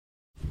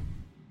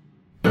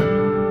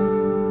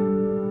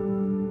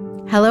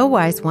Hello,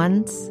 wise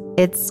ones.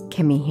 It's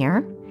Kimmy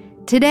here.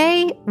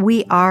 Today,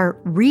 we are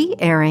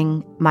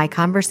re-airing my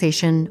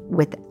conversation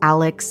with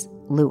Alex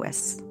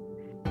Lewis.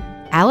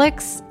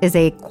 Alex is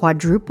a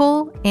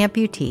quadruple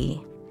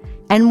amputee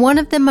and one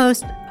of the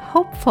most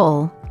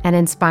hopeful and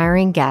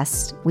inspiring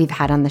guests we've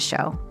had on the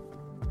show.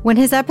 When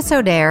his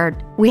episode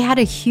aired, we had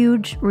a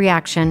huge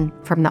reaction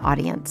from the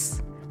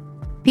audience.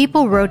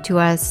 People wrote to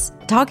us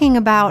talking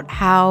about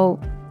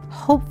how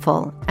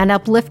hopeful and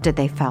uplifted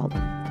they felt,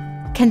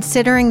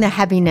 considering the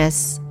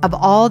heaviness of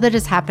all that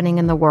is happening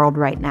in the world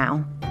right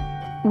now.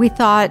 We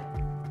thought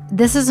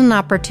this is an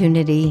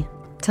opportunity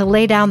to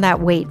lay down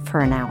that weight for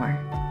an hour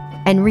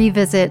and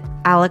revisit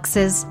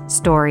Alex's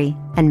story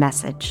and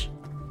message.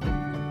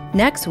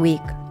 Next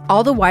week,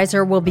 All the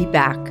Wiser will be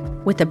back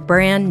with a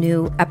brand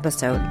new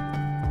episode.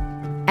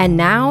 And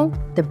now,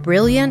 the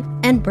brilliant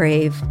and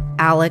brave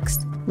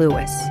Alex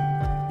Lewis.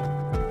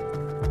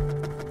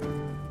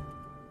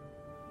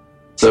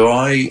 So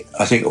I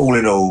think all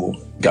in all,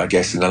 I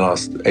guess in the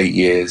last 8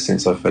 years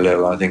since I fell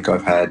ill, I think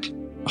I've had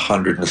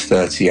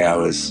 130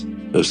 hours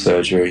of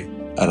surgery,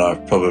 and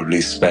I've probably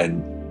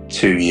spent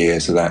 2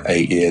 years of that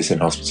 8 years in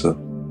hospital.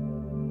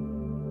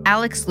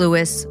 Alex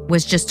Lewis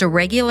was just a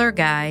regular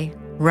guy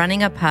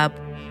running a pub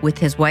with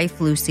his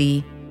wife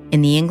Lucy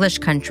in the English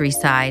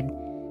countryside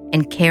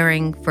and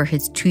caring for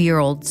his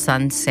 2-year-old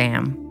son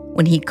Sam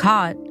when he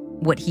caught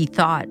what he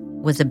thought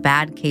was a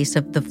bad case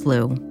of the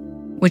flu,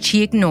 which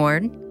he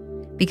ignored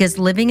because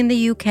living in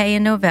the UK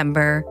in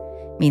November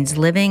means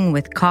living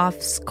with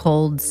coughs,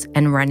 colds,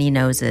 and runny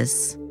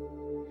noses.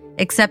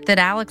 Except that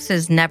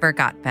Alex's never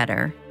got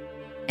better.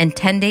 And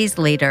 10 days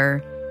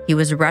later, he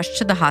was rushed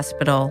to the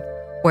hospital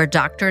where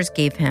doctors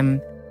gave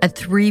him a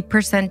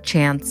 3%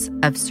 chance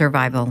of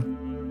survival.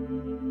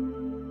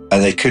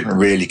 And they couldn't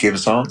really give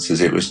us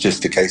answers. It was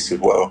just a case of,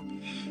 well,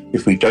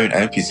 if we don't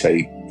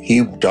amputate,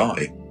 he will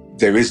die.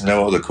 There is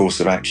no other course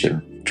of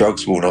action.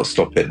 Drugs will not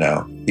stop it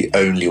now. The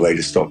only way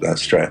to stop that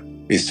strep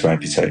is to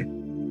amputate.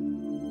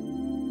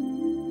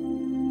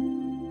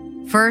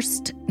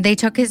 First, they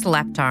took his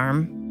left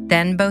arm,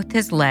 then both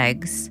his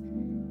legs,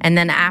 and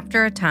then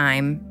after a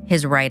time,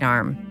 his right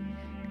arm.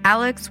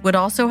 Alex would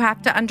also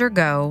have to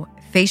undergo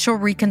facial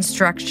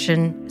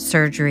reconstruction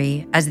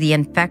surgery as the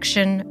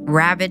infection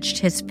ravaged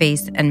his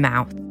face and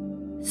mouth.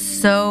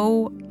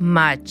 So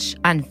much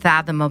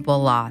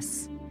unfathomable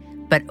loss.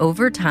 But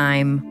over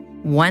time,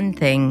 one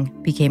thing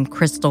became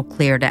crystal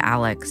clear to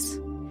Alex,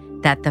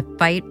 that the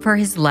fight for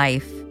his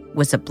life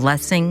was a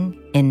blessing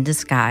in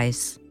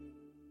disguise.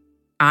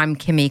 I'm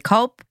Kimmy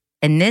Culp,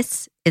 and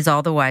this is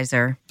All the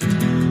Wiser.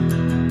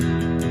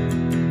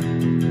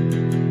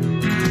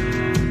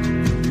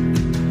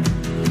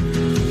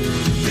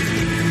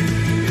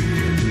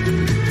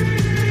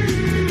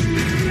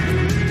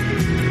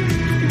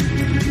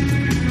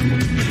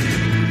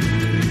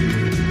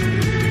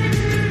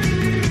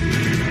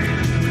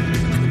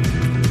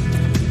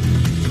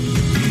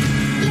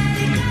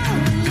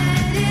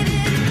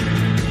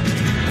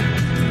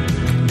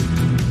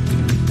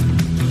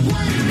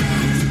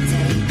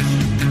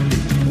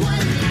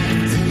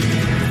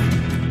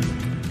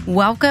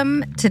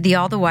 Welcome to the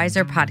All the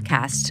Wiser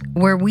podcast,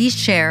 where we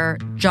share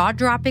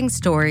jaw-dropping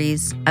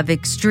stories of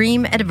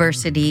extreme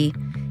adversity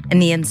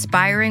and the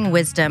inspiring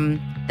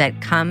wisdom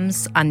that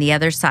comes on the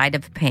other side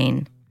of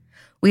pain.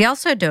 We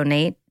also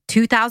donate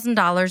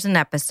 $2,000 an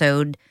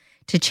episode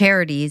to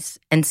charities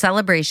in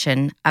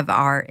celebration of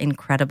our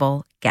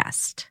incredible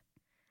guest.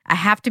 I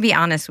have to be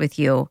honest with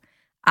you,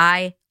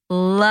 I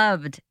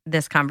loved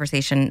this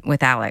conversation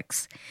with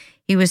Alex.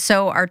 He was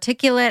so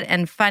articulate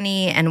and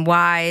funny and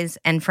wise,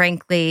 and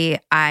frankly,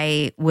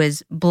 I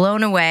was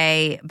blown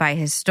away by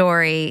his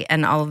story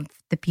and all of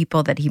the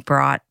people that he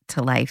brought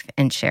to life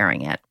and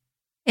sharing it.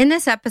 In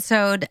this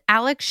episode,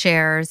 Alex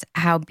shares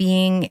how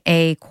being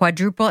a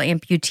quadruple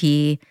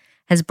amputee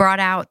has brought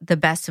out the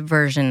best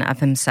version of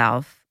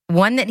himself,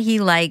 one that he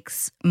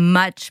likes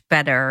much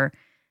better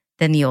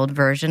than the old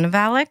version of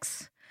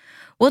Alex.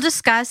 We'll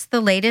discuss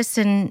the latest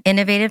in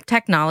innovative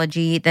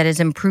technology that is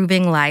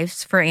improving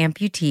lives for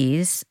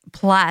amputees,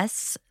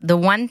 plus the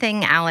one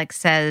thing Alex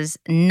says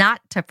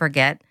not to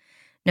forget,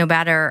 no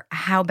matter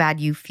how bad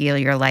you feel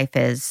your life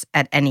is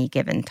at any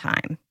given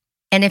time.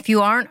 And if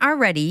you aren't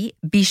already,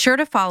 be sure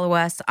to follow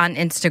us on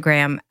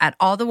Instagram at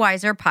All the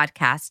Wiser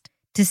Podcast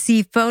to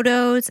see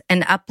photos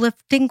and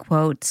uplifting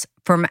quotes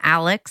from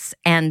Alex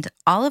and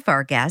all of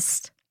our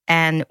guests.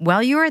 And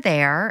while you are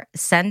there,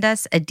 send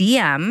us a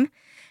DM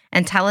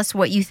and tell us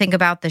what you think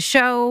about the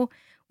show.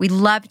 We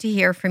love to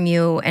hear from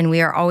you, and we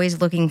are always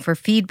looking for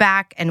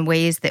feedback and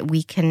ways that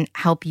we can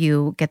help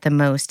you get the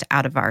most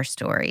out of our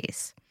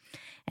stories.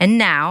 And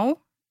now,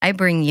 I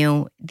bring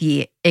you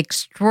the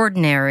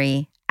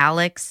extraordinary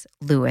Alex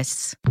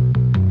Lewis.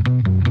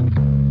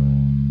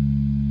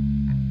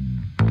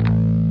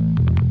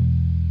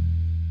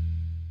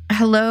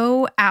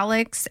 Hello,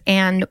 Alex,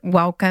 and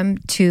welcome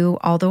to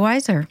All the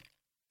Wiser.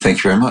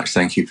 Thank you very much.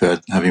 Thank you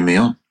for having me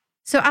on.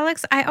 So,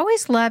 Alex, I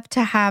always love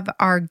to have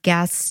our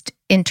guests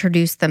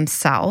introduce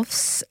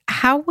themselves.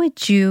 How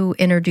would you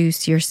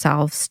introduce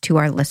yourselves to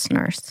our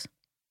listeners?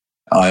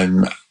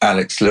 I'm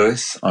Alex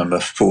Lewis. I'm a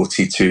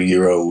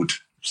 42-year-old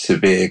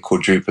severe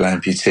quadruple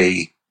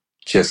amputee,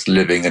 just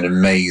living an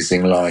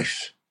amazing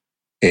life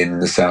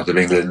in the south of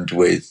England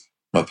with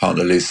my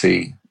partner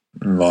Lucy,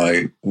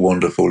 my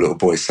wonderful little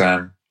boy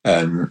Sam,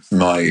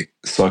 my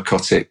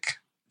psychotic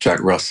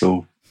Jack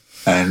Russell,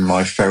 and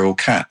my feral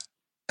cat.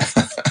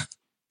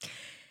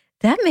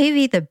 That may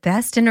be the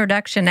best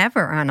introduction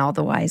ever on All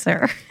the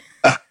Wiser.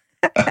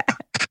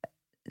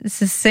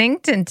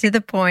 Succinct and to the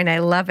point. I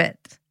love it.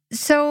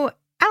 So,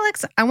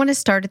 Alex, I want to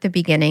start at the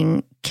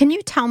beginning. Can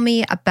you tell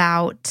me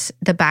about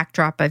the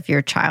backdrop of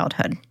your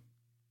childhood?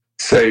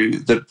 So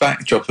the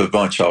backdrop of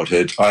my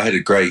childhood, I had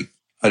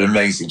an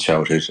amazing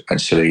childhood,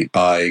 actually.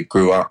 I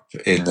grew up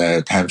in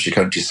the Hampshire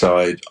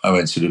countryside. I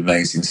went to an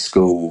amazing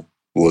school,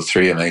 or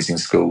three amazing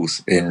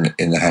schools in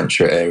the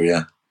Hampshire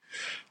area.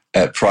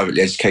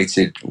 Privately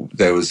educated,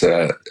 there was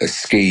a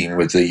scheme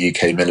with the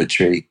UK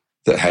military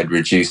that had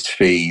reduced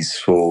fees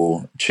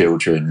for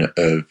children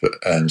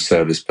of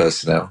service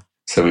personnel.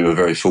 So we were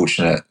very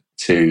fortunate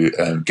to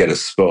get a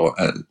spot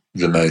at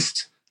the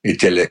most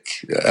idyllic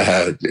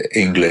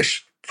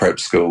English prep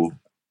school.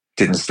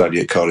 Didn't study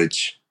at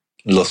college.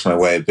 Lost my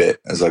way a bit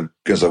as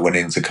I went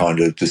into kind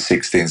of the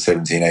 16,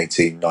 17,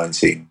 18,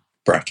 19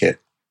 bracket.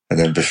 And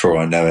then before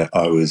I know it,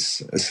 I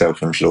was a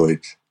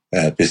self-employed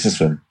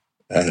businessman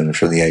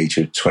from the age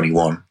of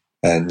 21.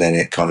 And then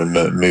it kind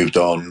of moved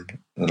on,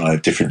 and I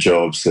had different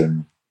jobs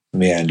and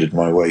meandered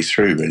my way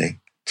through, really,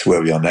 to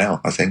where we are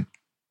now, I think.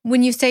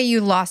 When you say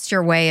you lost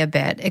your way a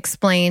bit,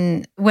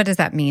 explain, what does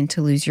that mean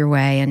to lose your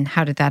way, and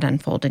how did that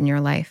unfold in your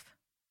life?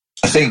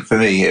 I think for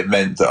me, it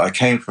meant that I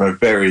came from a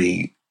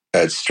very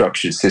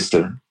structured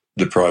system,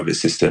 the private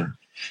system,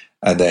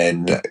 and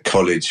then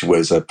college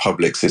was a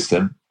public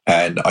system.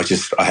 And I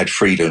had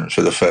freedom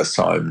for the first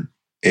time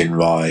in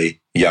my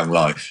young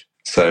life.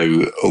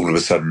 So all of a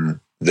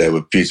sudden, there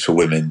were beautiful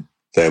women,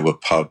 there were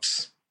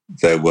pubs,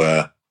 there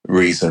were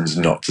reasons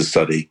not to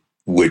study,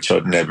 which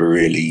I'd never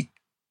really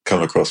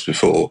come across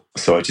before.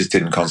 So I just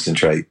didn't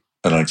concentrate,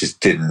 and I just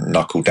didn't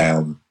knuckle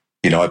down.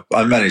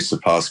 I managed to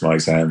pass my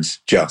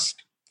exams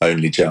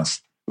only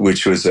just,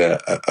 which was a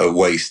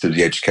waste of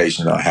the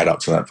education that I had up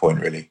to that point,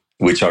 really,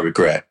 which I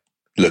regret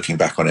looking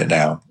back on it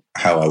now,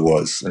 how I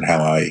was and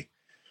how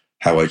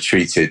I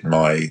treated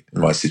my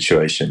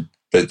situation.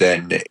 But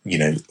then,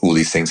 all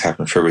these things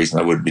happen for a reason.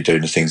 I wouldn't be doing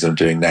the things I'm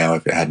doing now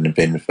if it hadn't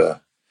been for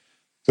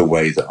the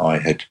way that I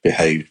had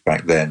behaved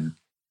back then.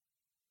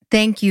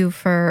 Thank you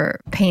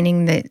for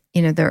painting the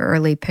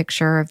early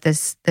picture of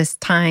this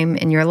time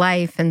in your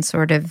life and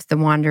sort of the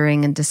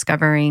wandering and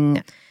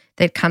discovering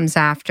that comes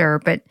after.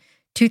 But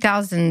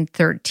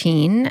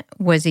 2013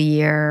 was a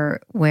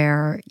year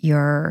where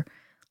your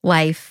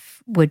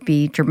life would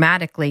be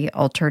dramatically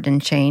altered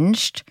and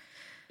changed.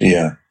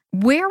 Yeah.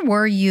 Where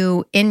were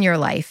you in your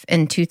life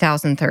in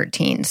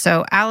 2013?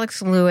 So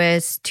Alex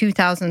Lewis,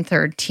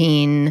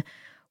 2013,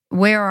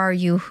 where are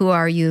you? Who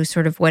are you?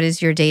 Sort of what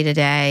is your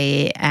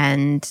day-to-day?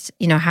 And,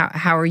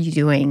 how are you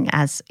doing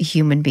as a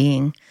human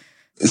being?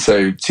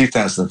 So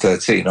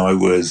 2013, I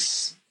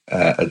was,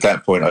 at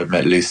that point, I'd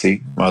met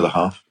Lucy, my other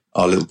half.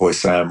 Our little boy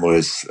Sam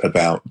was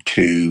about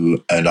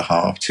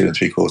 2.5, 2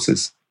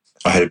 3/4.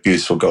 I had a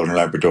beautiful golden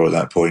Labrador at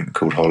that point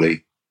called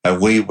Holly. And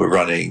we were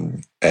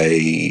running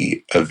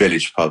a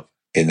village pub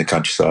in the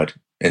countryside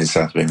in the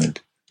south of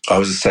England. I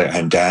was a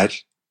stay-at-home dad,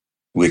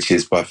 which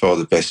is by far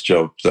the best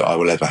job that I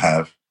will ever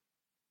have.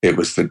 It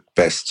was the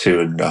best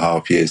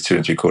 2.5 years, 2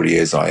 3/4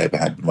 years I ever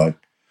had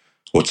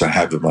to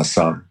have with my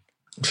son.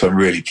 So I'm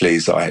really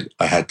pleased that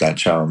I had that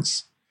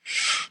chance.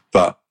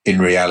 But in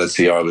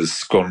reality, I was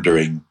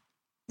squandering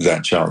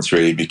that chance,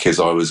 really, because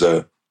I was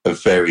a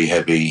very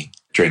heavy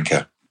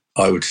drinker.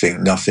 I would think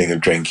nothing of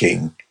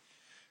drinking,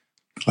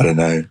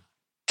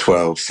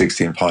 12,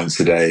 16 pints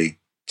a day,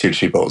 2 to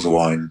 3 bottles of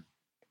wine.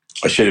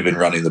 I should have been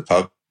running the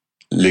pub.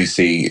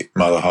 Lucy,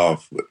 my other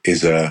half,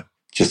 is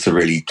just a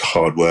really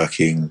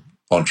hardworking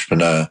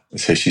entrepreneur.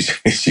 So she's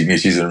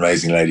an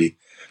amazing lady.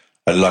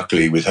 And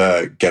luckily with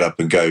her get up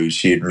and go,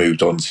 she had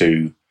moved on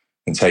to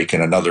and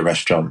taken another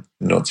restaurant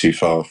not too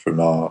far from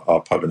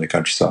our pub in the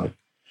countryside.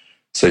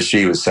 So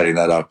she was setting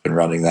that up and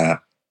running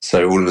that.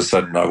 So all of a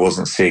sudden I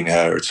wasn't seeing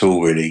her at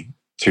all, really,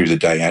 through the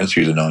day and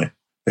through the night.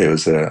 It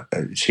was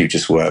she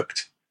just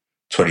worked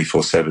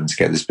 24/7 to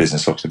get this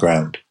business off the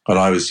ground. And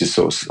I was just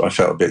I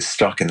felt a bit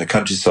stuck in the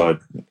countryside,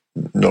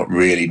 not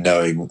really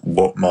knowing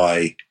what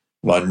I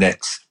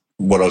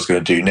was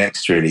going to do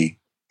next, really.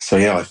 So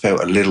yeah, I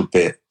felt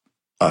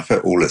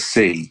all at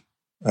sea.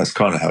 That's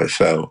kind of how it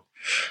felt.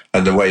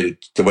 And the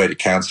way to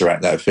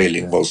counteract that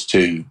feeling was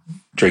to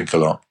drink a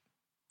lot,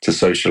 to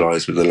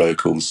socialise with the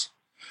locals,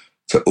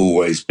 to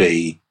always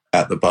be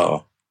at the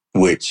bar,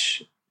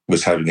 which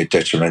was having a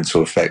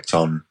detrimental effect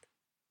on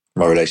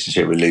my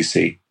relationship with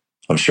Lucy.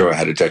 I'm sure it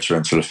had a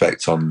detrimental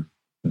effect on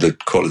the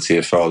quality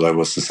of father I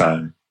was to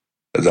Sam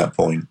at that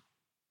point.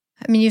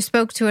 I mean, you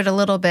spoke to it a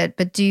little bit,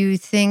 but do you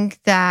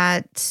think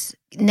that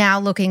now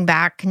looking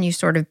back, can you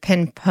sort of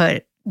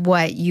pinpoint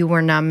what you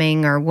were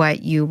numbing or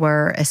what you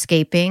were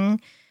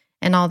escaping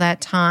in all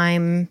that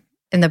time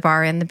in the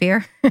bar and the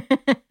beer?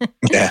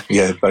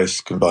 Yeah,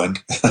 both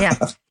combined. Yeah.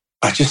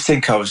 I just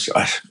think I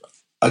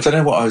don't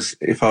know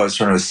if I was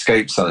trying to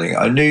escape something.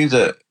 I knew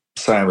that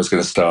Sam was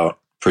going to start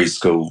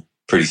preschool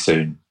pretty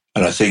soon.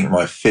 And I think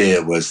my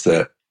fear was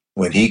that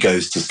when he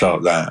goes to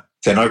start that,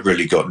 then I've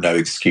really got no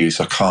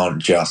excuse. I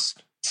can't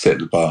just sit at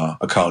the bar.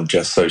 I can't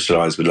just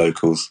socialise with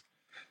locals.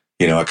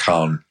 I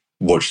can't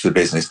watch the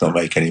business not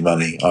make any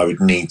money. I would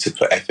need to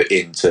put effort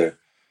into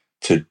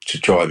to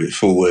drive it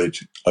forward.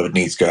 I would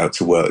need to go out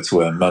to work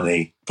to earn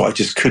money. But I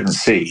just couldn't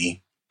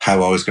see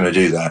how I was going to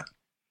do that.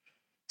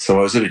 So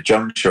I was at a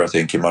juncture, I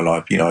think, in my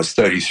life. I was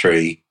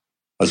 33.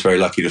 I was very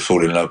lucky to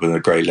fall in love with a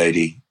great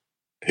lady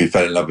who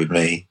fell in love with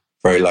me.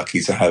 Very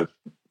lucky to have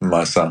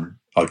my son.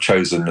 I've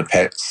chosen the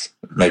pets,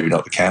 maybe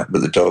not the cat,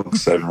 but the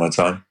dogs over my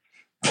time.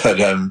 But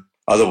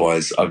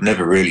otherwise, I've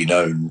never really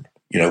known,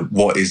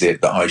 what is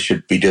it that I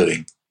should be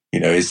doing?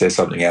 Is there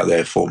something out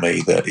there for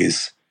me that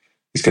is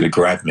going to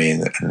grab me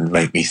and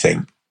make me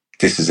think,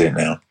 this is it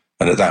now?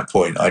 And at that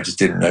point, I just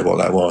didn't know what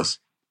that was.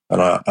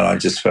 And I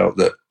just felt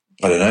that,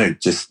 I don't know,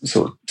 just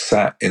sort of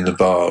sat in the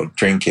bar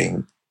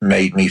drinking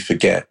made me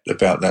forget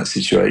about that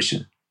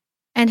situation.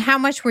 And how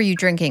much were you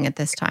drinking at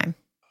this time?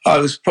 I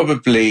was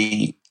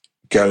probably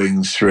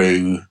going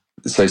through,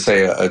 so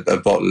say a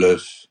bottle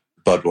of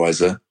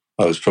Budweiser.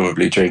 I was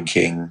probably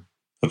drinking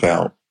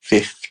about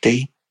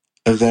 50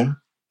 of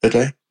them a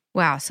day.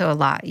 Wow, so a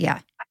lot, yeah.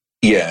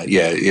 Yeah,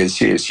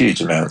 it was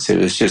huge amounts. It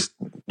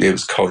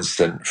was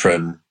constant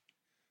from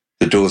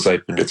the doors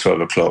opened at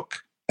 12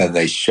 o'clock and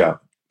they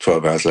shut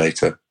 12 hours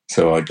later.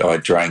 So I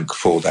drank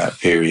for that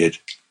period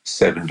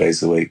 7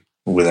 days a week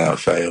without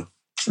fail.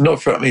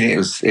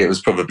 It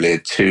was probably a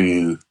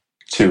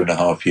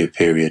 2.5 year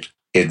period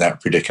in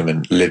that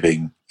predicament,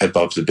 living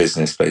above the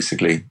business,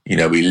 basically.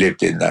 We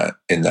lived in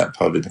that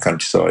pub in the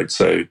countryside.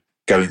 So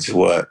going to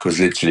work was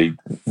literally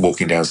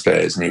walking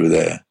downstairs and you were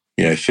there,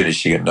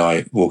 finishing at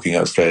night, walking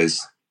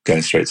upstairs,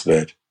 going straight to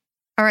bed.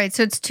 All right.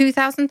 So it's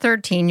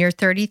 2013. You're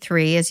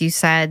 33. As you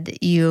said,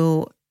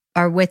 you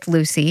are with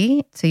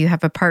Lucy. So you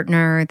have a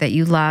partner that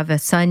you love, a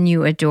son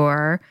you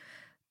adore,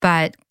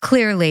 but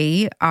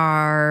clearly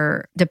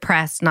are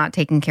depressed, not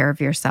taking care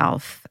of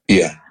yourself.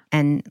 Yeah.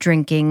 And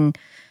drinking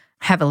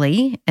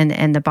heavily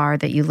in the bar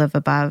that you live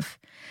above.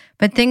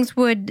 But things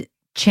would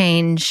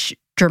change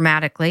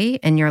dramatically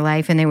in your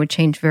life, and they would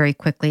change very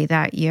quickly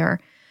that year.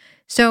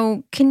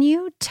 So can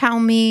you tell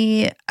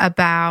me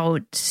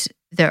about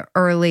the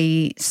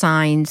early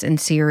signs and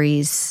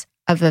series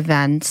of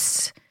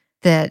events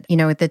that,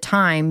 at the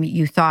time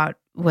you thought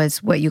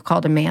was what you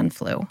called a man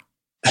flu?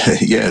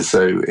 Yeah,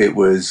 so it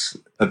was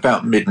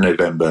about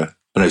mid-November.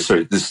 The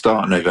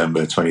start of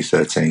November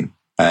 2013.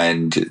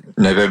 And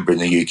November in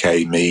the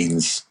UK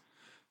means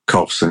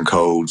coughs and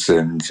colds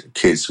and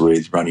kids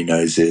with runny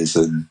noses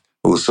and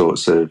all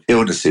sorts of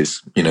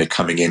illnesses,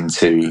 coming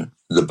into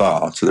the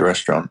bar, to the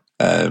restaurant.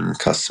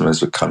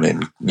 Customers would come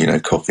in,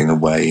 coughing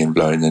away and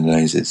blowing their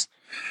noses.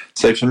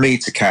 So for me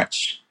to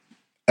catch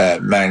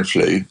man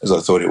flu, as I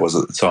thought it was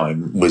at the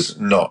time, was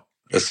not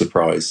a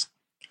surprise,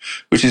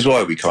 which is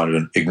why we kind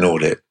of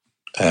ignored it.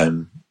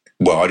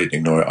 Well, I didn't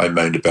ignore it. I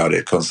moaned about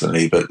it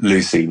constantly, but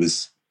Lucy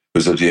was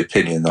of the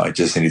opinion that I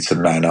just needed to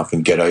man up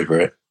and get over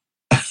it.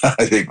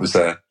 I think was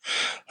her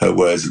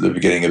words at the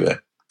beginning of it.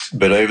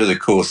 But over the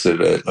course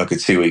of a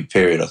 2-week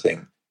period, I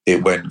think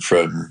it went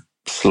from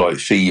slight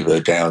fever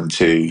down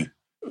to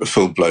a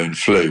full-blown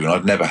flu. And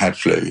I've never had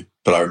flu,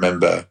 but I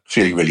remember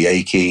feeling really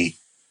achy,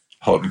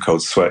 hot and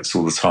cold sweats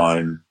all the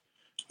time.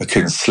 I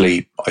couldn't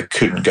sleep. I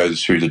couldn't go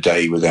through the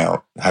day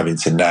without having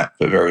to nap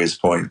at various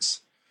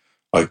points.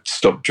 I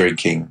stopped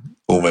drinking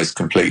almost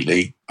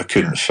completely. I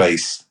couldn't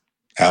face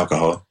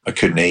alcohol. I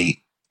couldn't eat.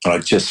 And I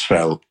just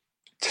felt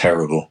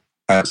terrible,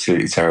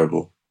 absolutely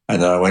terrible.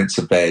 And then I went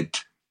to bed.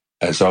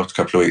 So after a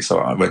couple of weeks,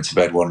 I went to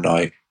bed one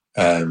night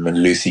and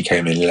Lucy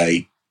came in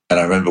late. And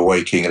I remember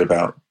waking at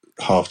about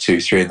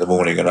 2:30, 3 in the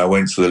morning, and I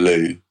went to the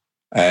loo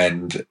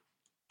and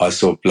I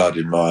saw blood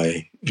in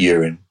my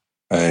urine.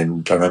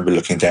 And I remember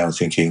looking down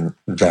thinking,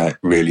 that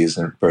really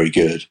isn't very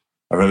good.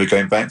 I remember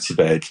going back to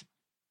bed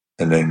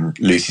and then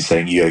Lucy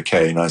saying, "You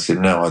okay?" And I said,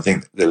 "No, I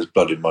think there was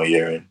blood in my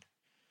urine."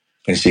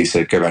 And she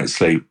said, "Go back to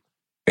sleep.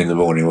 In the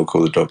morning, we'll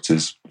call the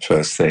doctors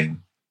first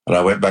thing." And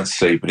I went back to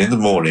sleep. And in the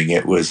morning,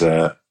 it was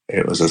a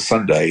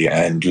Sunday,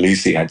 and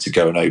Lucy had to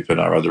go and open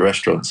our other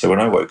restaurant. So when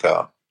I woke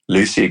up,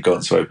 Lucy had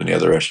gone to open the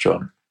other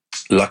restaurant.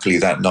 Luckily,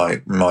 that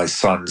night, my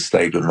son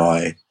stayed with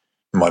my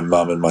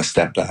mum and my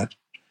stepdad.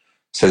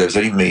 So there was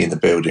only me in the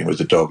building with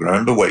the dog. And I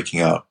remember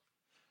waking up,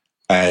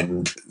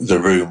 and the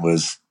room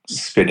was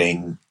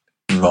spinning.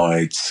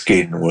 My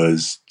skin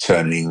was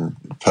turning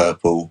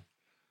purple.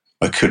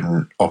 I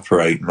couldn't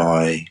operate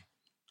my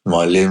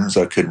limbs.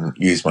 I couldn't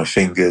use my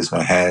fingers,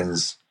 my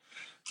hands.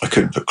 I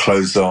couldn't put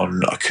clothes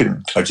on. I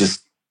couldn't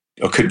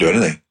do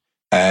anything.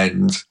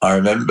 And I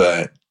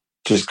remember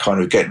just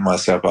kind of getting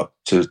myself up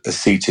to a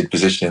seated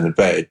position in the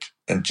bed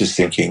and just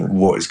thinking,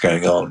 what is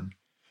going on?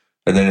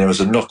 And then there was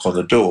a knock on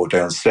the door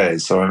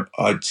downstairs. So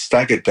I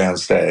staggered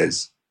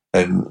downstairs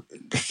and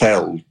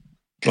fell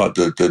like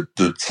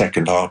the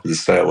second half of the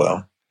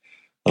stairwell.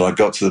 And I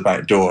got to the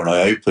back door and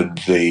I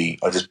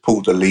just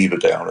pulled the lever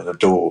down and the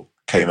door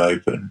came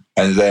open.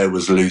 And there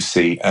was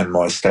Lucy and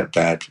my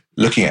stepdad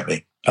looking at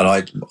me. And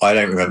I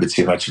don't remember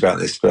too much about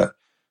this, but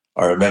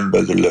I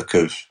remember the look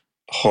of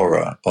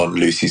horror on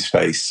Lucy's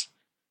face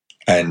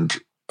and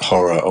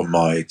horror on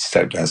my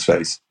stepdad's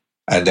face.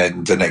 And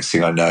then the next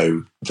thing I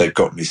know, they've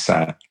got me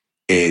sat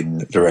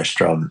in the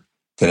restaurant.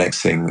 The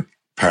next thing,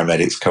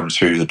 paramedics come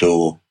through the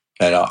door,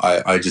 and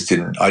I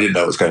didn't know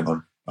what was going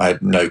on. I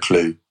had no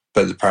clue.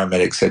 But the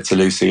paramedic said to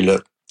Lucy,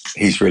 look,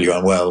 he's really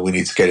unwell. We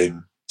need to get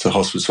him to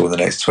hospital in the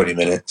next 20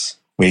 minutes.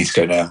 We need to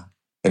go now.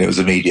 And it was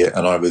immediate.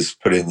 And I was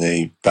put in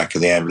the back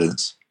of the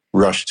ambulance,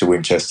 rushed to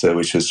Winchester,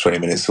 which was 20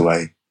 minutes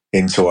away,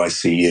 into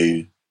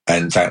ICU.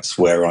 And that's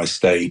where I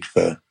stayed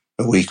for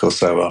a week or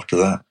so after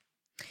that.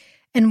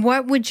 And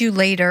what would you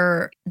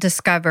later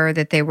discover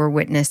that they were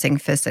witnessing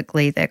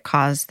physically that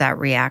caused that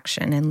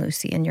reaction in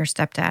Lucy and your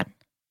stepdad?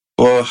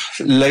 Well,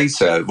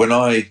 later, when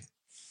I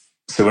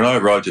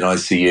arrived in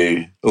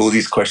ICU, all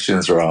these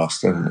questions were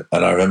asked. And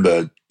I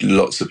remember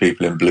lots of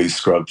people in blue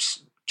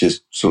scrubs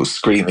just sort of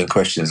screaming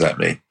questions at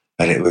me.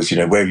 And it was,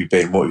 where have you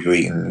been? What have you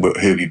eaten?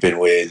 Who have you been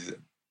with?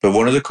 But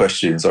one of the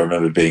questions I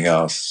remember being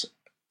asked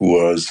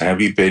was, have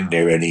you been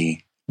near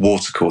any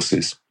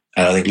watercourses?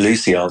 And I think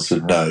Lucy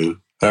answered no.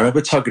 I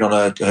remember tugging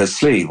on her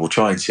sleeve, or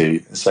trying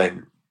to, and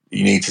saying,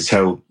 you need to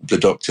tell the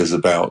doctors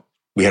about,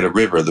 we had a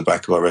river at the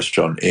back of our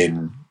restaurant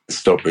in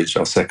Stockbridge,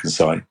 our second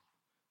site,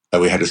 and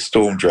we had a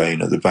storm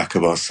drain at the back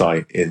of our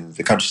site in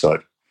the countryside.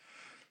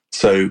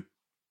 So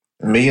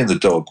me and the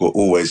dog were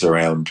always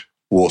around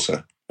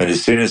water. And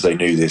as soon as they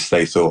knew this,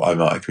 they thought I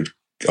might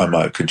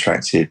have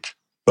contracted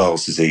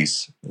Bowles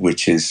disease,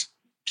 which is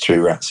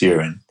through rat's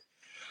urine.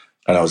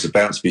 And I was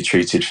about to be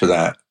treated for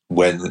that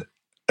when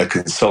a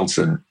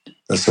consultant,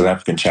 a South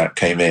African chap,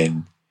 came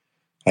in,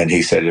 and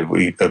he said, have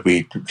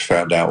we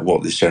found out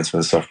what this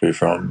gentleman is suffering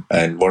from?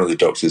 And one of the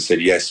doctors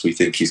said, yes, we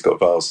think he's got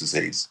Bowles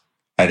disease.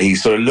 And he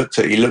sort of looked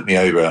me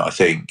over, I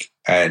think,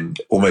 and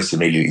almost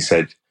immediately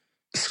said,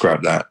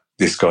 scrap that.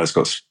 This guy's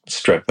got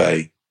strep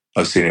A.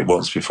 I've seen it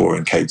once before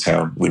in Cape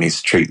Town. We need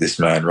to treat this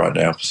man right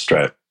now for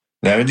strep.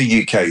 Now, in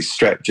the UK,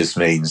 strep just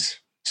means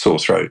sore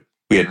throat.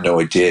 We had no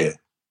idea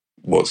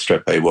what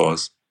strep A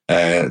was.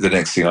 The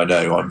next thing I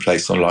know, I'm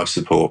placed on life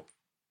support.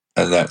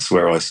 And that's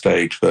where I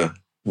stayed for,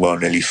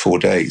 nearly 4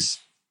 days,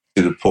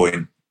 to the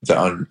point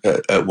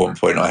that at one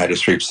point I had a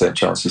 3%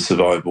 chance of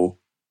survival.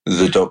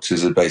 The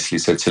doctors had basically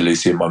said to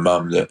Lucy and my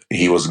mum that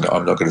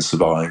I'm not going to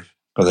survive.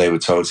 And they were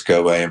told to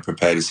go away and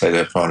prepare to say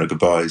their final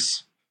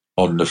goodbyes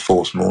on the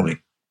fourth morning.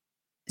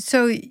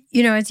 So,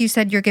 as you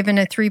said, you're given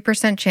a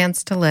 3%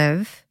 chance to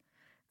live.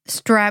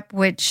 Strep,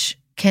 which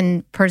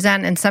can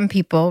present in some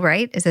people,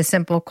 right, as a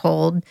simple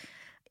cold,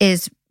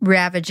 is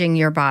ravaging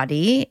your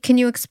body. Can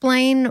you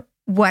explain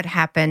what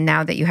happened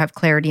now that you have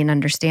clarity and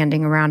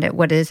understanding around it?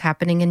 What is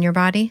happening in your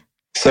body?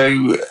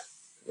 So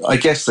I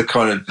guess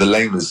the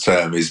layman's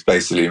term is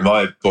basically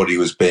my body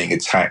was being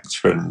attacked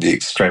from the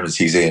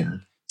extremities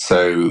in.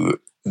 So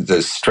the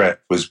strep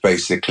was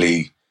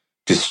basically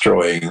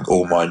destroying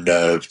all my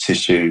nerve,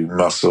 tissue,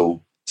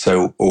 muscle.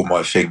 So all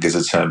my fingers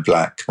had turned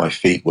black. My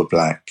feet were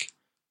black.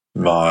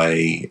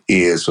 My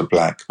ears were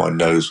black. My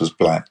nose was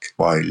black.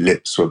 My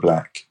lips were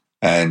black.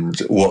 And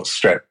what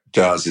strep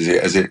does is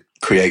as it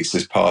creates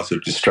this path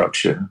of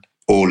destruction,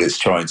 all it's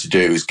trying to do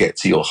is get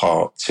to your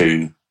heart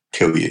to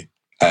kill you.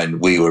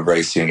 And we were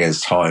racing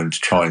against time to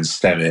try and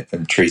stem it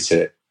and treat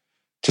it,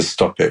 to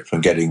stop it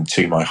from getting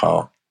to my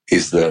heart,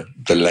 is the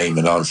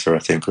layman answer, I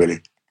think,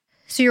 really.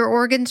 So your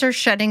organs are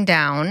shutting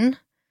down.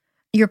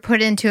 You're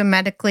put into a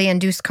medically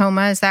induced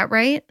coma, is that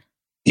right?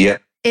 Yeah.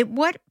 At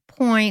what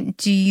point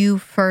do you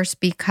first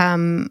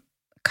become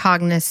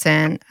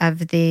cognizant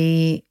of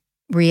the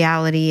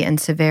reality and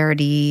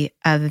severity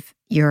of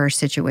your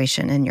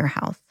situation and your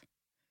health?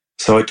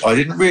 So I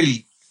didn't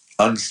really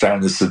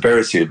understand the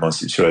severity of my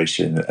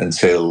situation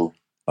until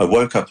I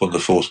woke up on the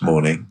fourth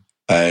morning,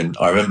 and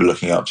I remember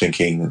looking up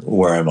thinking,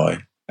 where am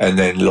I? And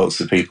then lots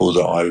of people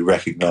that I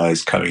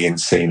recognised coming in to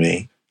see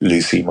me,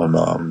 Lucy, my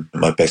mum,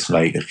 my best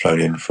mate had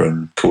flown in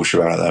from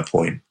Courchevel at that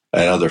point,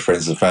 and other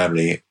friends and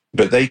family.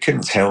 But they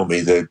couldn't tell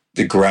me the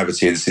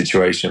gravity of the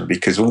situation,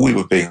 because all we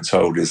were being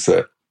told is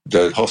that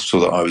the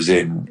hospital that I was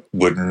in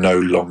would no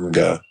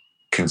longer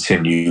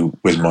continue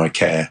with my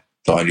care,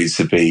 that I needed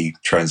to be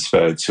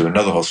transferred to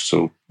another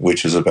hospital,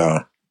 which was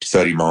about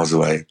 30 miles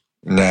away.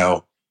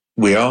 Now,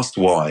 we asked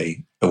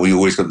why, and we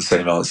always got the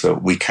same answer: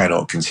 we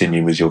cannot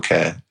continue with your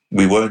care.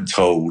 We weren't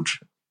told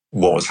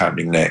what was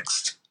happening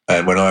next.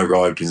 And when I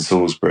arrived in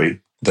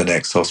Salisbury, the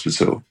next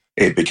hospital,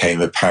 it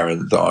became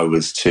apparent that I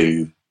was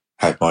to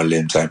have my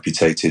limbs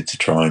amputated to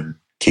try and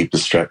keep the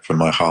strep from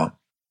my heart.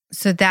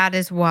 So that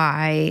is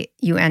why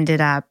you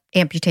ended up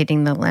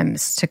amputating the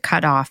limbs, to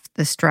cut off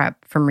the strep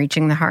from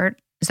reaching the heart.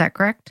 Is that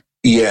correct?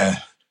 Yeah.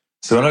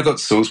 So when I got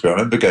to Salisbury, I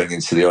remember going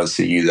into the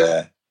ICU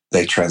there.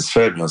 They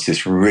transferred me onto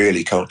this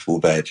really comfortable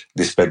bed.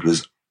 This bed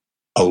was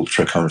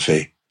ultra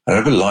comfy. I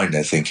remember lying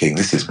there thinking,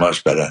 this is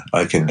much better.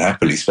 I can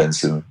happily spend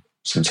some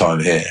time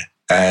here.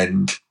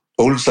 And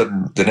all of a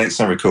sudden, the next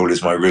time I recall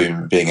is my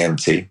room being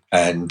empty,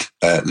 and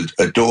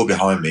a door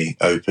behind me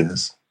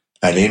opens,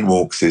 and in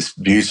walks this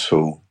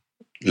beautiful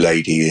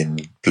lady in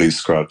blue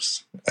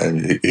scrubs,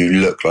 and who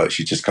looked like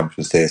she'd just come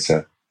from the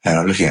theatre. And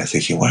I'm looking at her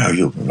thinking, wow,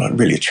 you're like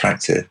really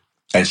attractive.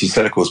 And she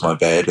circles my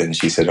bed and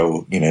she said,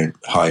 oh,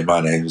 hi, my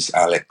name's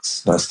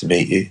Alex. Nice to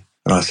meet you.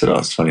 And I said, oh,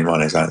 it's funny, my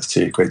name's Alex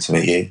too. Great to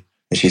meet you.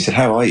 And she said,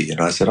 how are you?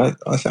 And I said,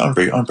 I'm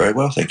very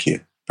well, thank you.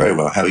 Very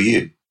well. How are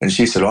you? And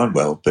she said, I'm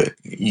well, but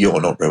you're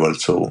not very well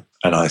at all.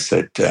 And I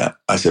said,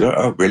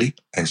 oh, really?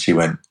 And she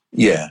went,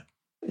 yeah.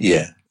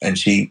 And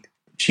she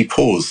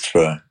paused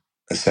for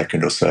a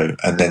second or so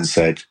and then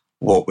said,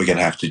 what we're going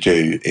to have to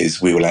do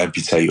is we will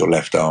amputate your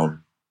left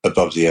arm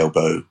above the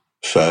elbow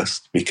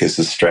first, because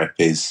the strep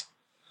is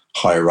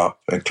higher up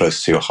and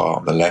close to your heart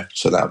on the left.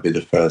 So that would be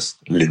the first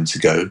limb to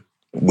go.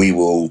 We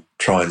will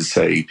try and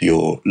save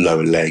your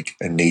lower leg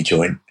and knee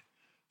joint.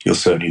 You'll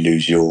certainly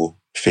lose your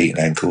feet and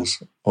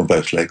ankles on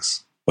both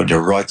legs. On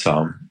your right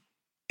arm,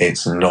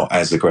 it's not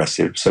as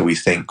aggressive. So we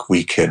think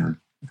we can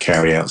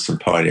carry out some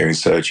pioneering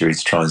surgery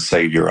to try and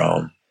save your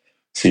arm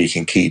so you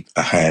can keep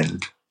a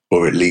hand,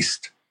 or at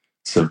least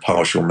some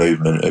partial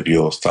movement of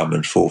your thumb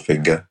and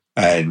forefinger.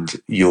 And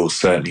you'll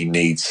certainly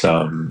need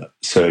some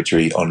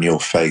surgery on your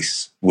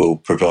face. We'll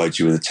provide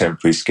you with a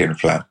temporary skin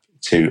flap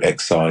to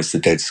excise the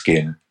dead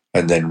skin.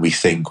 And then we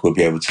think we'll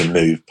be able to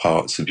move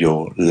parts of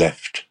your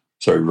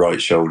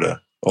right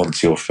shoulder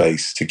onto your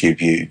face to give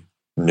you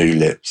new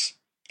lips.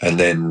 And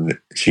then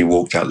she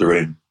walked out the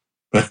room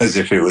as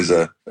if it was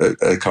a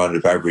kind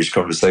of average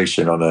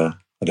conversation on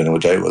I don't know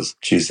what day it was,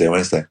 Tuesday or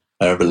Wednesday.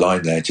 I remember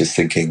lying there just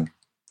thinking,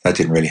 that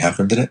didn't really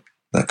happen, did it?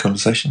 That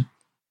conversation?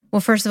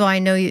 Well, first of all, I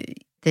know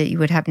that you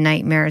would have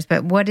nightmares,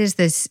 but what is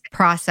this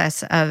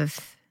process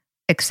of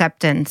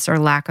acceptance or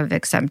lack of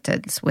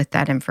acceptance with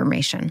that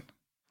information?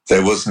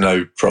 There was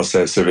no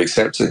process of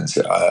acceptance.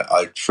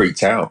 I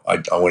freaked out.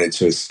 I wanted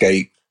to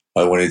escape.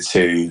 I wanted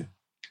to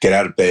get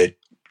out of bed,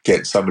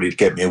 get somebody to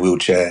get me a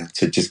wheelchair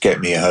to just get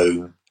me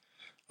home.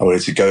 I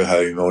wanted to go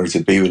home. I wanted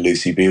to be with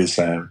Lucy, be with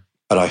Sam.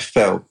 And I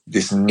felt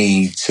this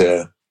need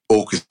to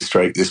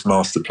orchestrate this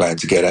master plan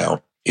to get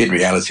out. In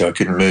reality, I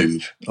couldn't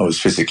move. I was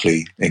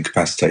physically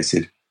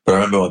incapacitated. But I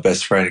remember my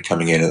best friend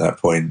coming in at that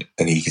point,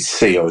 and he could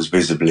see I was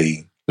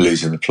visibly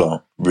losing the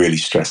plot, really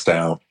stressed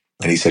out.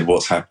 And he said,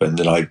 what's happened?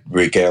 And I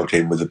regaled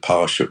him with the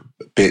partial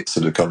bits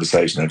of the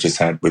conversation I just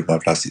had with my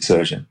plastic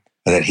surgeon.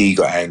 And then he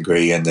got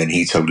angry, and then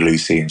he told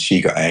Lucy, and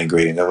she got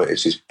angry. And it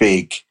was this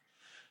big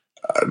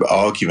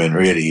argument,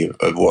 really,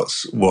 of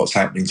what's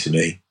happening to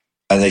me.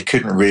 And they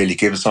couldn't really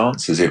give us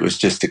answers. It was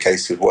just a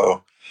case of,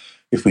 well,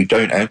 if we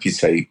don't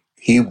amputate,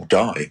 he will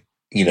die.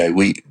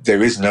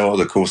 There is no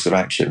other course of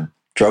action.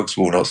 Drugs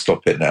will not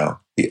stop it now.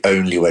 The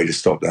only way to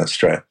stop that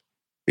strep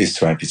is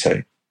to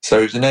amputate.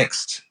 So the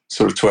next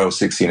sort of 12,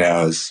 16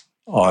 hours,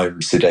 I'm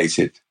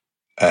sedated.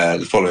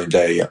 The following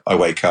day, I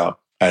wake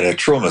up and a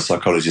trauma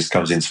psychologist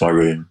comes into my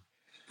room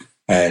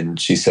and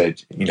she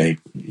said,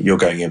 you're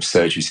going in for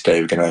surgery today.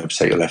 We're going to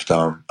amputate your left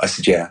arm. I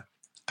said, yeah.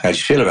 How do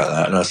you feel about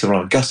that? And I said, well,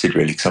 I'm gutted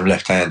really because I'm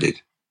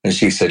left-handed. And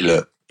she said,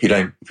 look, if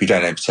you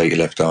don't amputate your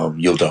left arm,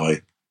 you'll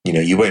die.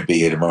 You won't be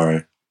here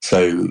tomorrow.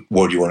 So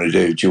what do you want to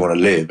do? Do you want to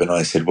live? And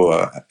I said,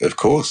 well, of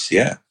course,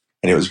 yeah.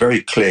 And it was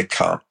very clear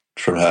cut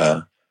from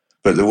her.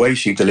 But the way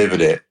she delivered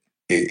it,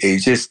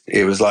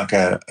 it was like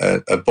a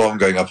bomb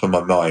going up in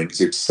my mind, as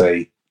if to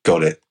say,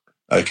 got it.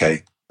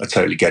 Okay, I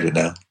totally get it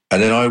now.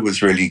 And then I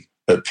was really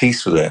at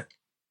peace with it.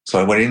 So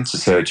I went into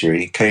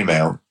surgery, came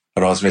out,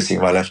 and I was missing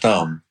my left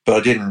arm. But I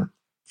didn't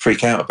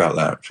freak out about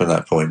that from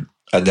that point.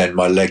 And then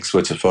my legs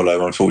were to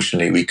follow.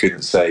 Unfortunately, we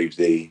couldn't save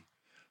the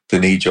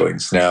knee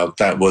joints. Now,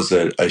 that was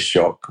a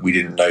shock. We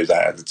didn't know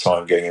that at the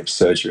time going into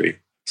surgery.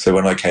 So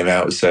when I came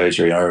out of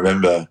surgery, I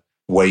remember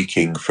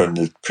waking from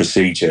the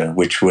procedure,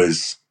 which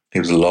was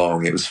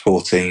long. It was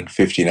 14,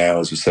 15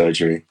 hours of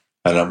surgery.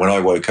 And when I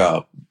woke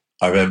up,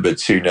 I remember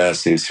two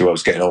nurses who I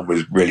was getting on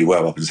with really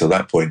well up until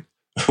that point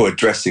were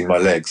dressing my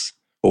legs,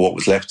 or what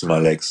was left of my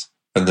legs.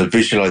 And the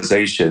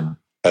visualization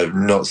of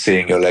not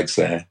seeing your legs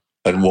there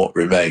and what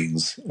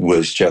remains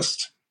was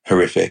just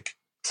horrific.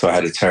 So I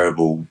had a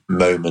terrible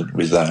moment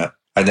with that.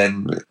 And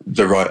then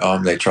the right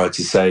arm they tried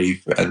to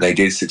save, and they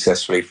did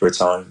successfully for a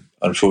time.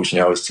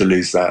 Unfortunately, I was to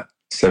lose that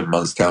 7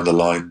 months down the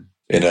line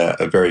in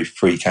a very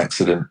freak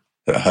accident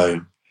at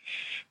home,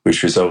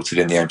 which resulted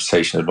in the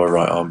amputation of my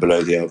right arm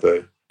below the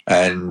elbow.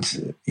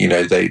 And,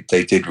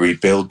 they did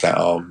rebuild that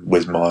arm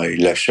with my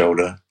left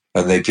shoulder,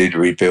 and they did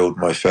rebuild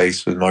my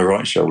face with my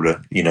right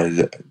shoulder.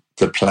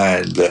 The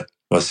plan that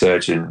my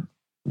surgeon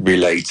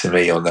relayed to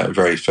me on that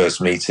very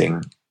first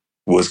meeting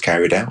was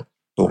carried out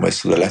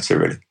almost to the letter,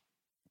 really.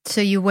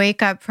 So you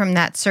wake up from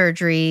that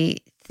surgery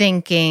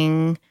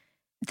thinking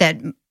that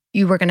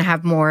you were going to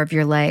have more of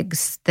your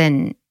legs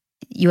than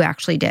you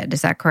actually did.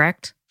 Is that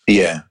correct?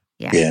 Yeah.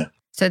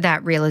 So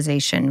that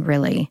realization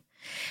really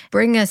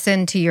Bring us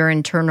into your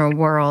internal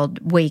world,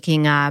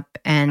 waking up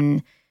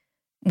and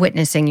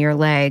witnessing your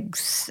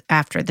legs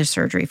after the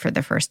surgery for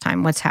the first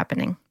time. What's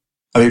happening?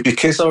 I mean,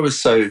 because I was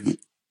so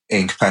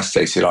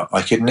incapacitated,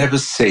 I could never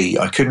see,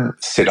 I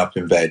couldn't sit up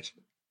in bed.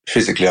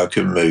 Physically, I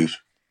couldn't move.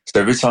 So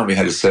every time we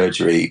had a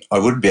surgery, I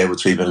wouldn't be able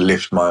to even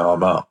lift my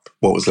arm up,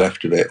 what was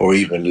left of it, or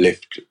even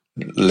lift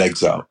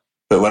legs up.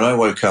 But when I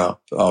woke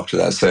up after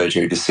that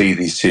surgery to see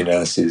these two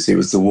nurses, it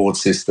was the ward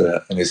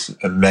sister and this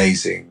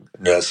amazing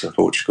nurse from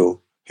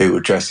Portugal who were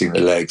dressing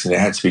the legs, and it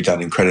had to be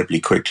done incredibly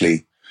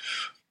quickly.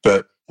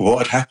 But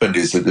what had happened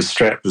is that the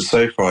strep was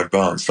so far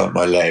advanced up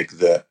my leg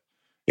that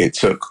it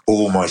took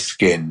all my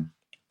skin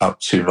up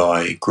to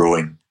my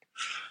groin.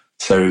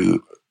 So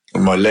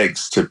my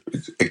legs, to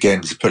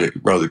put it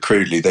rather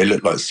crudely, they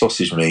looked like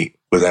sausage meat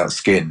without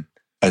skin.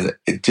 And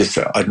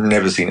I'd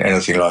never seen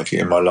anything like it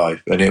in my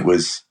life. And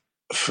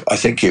I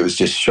think it was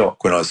just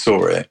shock when I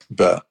saw it.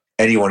 But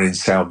anyone in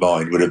sound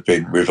mind would have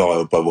been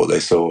reviled by what they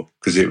saw,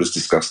 because it was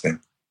disgusting.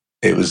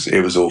 It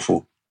was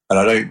awful. And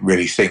I don't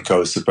really think I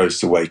was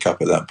supposed to wake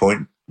up at that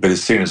point. But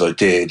as soon as I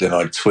did, and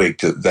I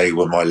twigged that they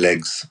were my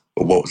legs,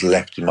 or what was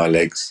left of my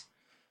legs,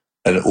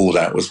 and all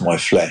that was my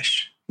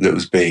flesh that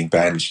was being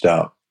bandaged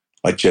up,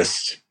 I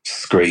just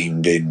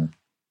screamed in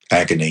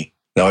agony.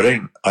 Now,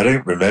 I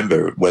don't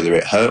remember whether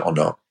it hurt or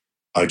not.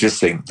 I just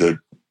think that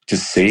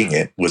just seeing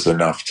it was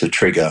enough to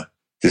trigger,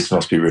 this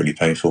must be really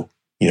painful.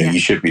 You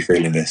should be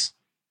feeling this.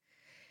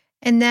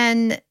 And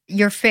then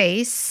your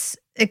face,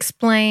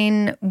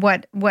 explain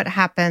what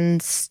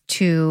happens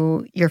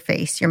to your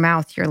face, your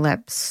mouth, your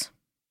lips.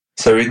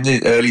 So in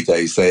the early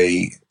days,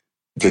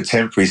 the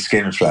temporary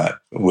skin flap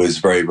was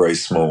very, very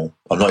small.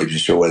 I'm not even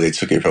sure where they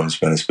took it from, to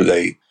be honest, but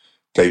they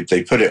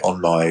put it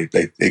on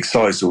they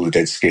excised all the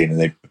dead skin and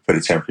they put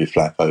a temporary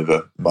flap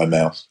over my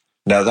mouth.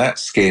 Now that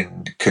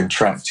skin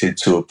contracted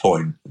to a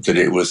point that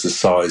it was the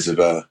size of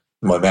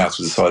my mouth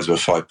was the size of a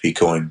 5p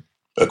coin,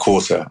 a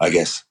quarter, I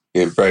guess.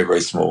 It was very,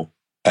 very small.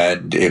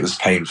 And it was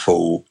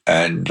painful,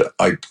 and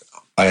I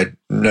had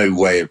no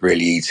way of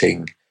really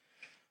eating.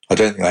 I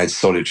don't think I had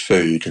solid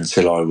food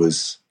until I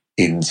was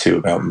into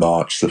about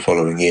March the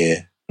following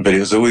year. But it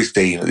was always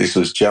deemed that this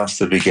was just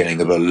the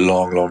beginning of a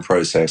long, long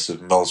process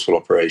of multiple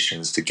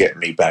operations to get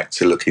me back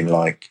to looking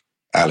like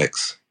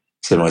Alex.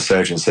 So my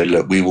surgeon said,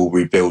 look, we will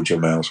rebuild your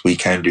mouth. We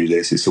can do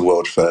this. It's a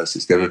world first.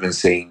 It's never been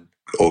seen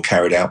or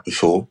carried out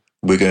before.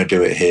 We're going to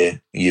do it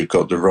here. You've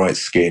got the right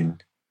skin.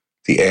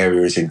 The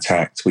area is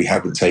intact. We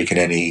haven't taken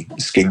any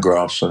skin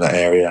grafts from that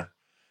area.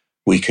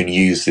 We can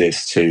use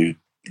this to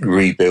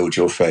rebuild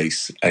your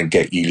face and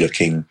get you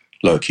looking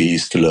like you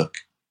used to look.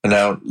 And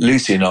now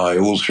Lucy and I,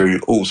 all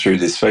through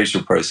this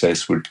facial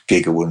process, would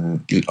giggle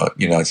and,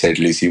 I'd say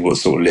to Lucy, what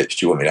sort of lips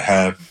do you want me to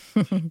have?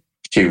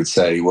 She would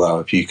say, well,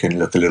 if you can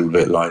look a little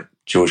bit like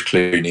George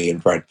Clooney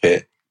and Brad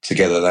Pitt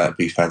together, that'd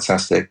be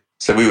fantastic.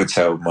 So we would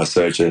tell my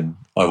surgeon,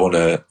 I want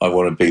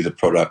to be the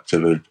product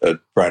of a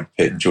Brad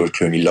Pitt and George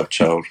Clooney love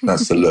child.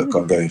 That's the look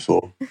I'm going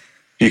for. If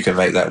you can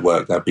make that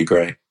work, that'd be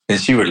great. And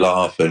she would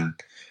laugh and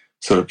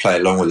sort of play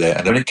along with it.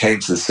 And when it came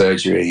to the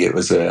surgery, it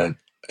was a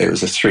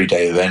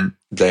 3-day event.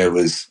 There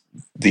was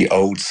the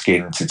old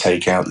skin to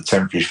take out. The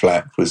temporary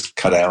flap was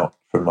cut out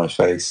from my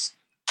face.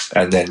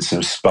 And then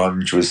some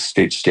sponge was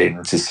stitched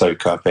in to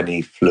soak up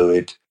any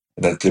fluid.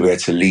 And then we had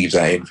to leave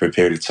that in for a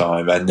period of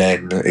time. And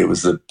then it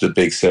was the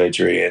big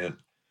surgery. And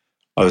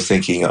I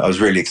was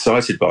really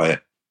excited by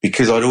it,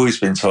 because I'd always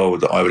been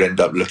told that I would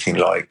end up looking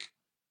like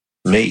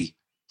me,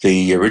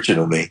 the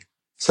original me.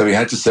 So we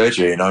had the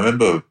surgery, and I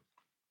remember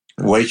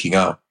waking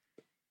up.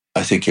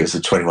 I think it was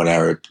a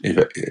 21-hour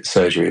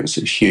surgery. It was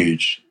a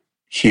huge,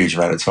 huge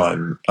amount of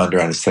time under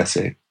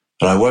anaesthetic.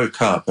 And I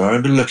woke up, and I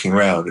remember looking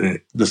around, and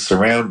the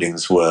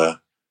surroundings were,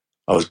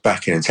 I was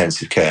back in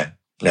intensive care.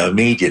 Now,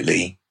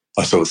 immediately,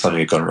 I thought something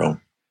had gone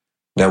wrong.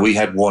 Now, we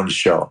had one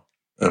shot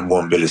and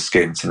one bit of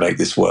skin to make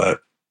this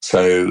work.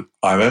 So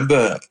I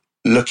remember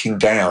looking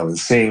down and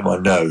seeing my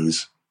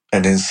nose,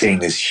 and then seeing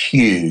this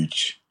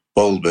huge,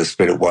 bulbous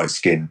bit of white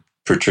skin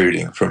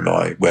protruding from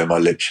where my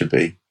lip should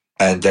be.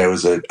 And there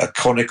was a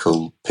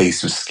conical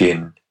piece of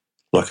skin,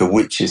 like a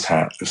witch's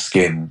hat of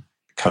skin,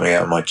 coming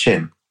out of my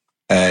chin.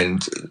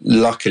 And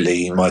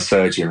luckily, my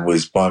surgeon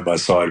was by my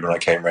side when I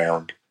came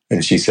round.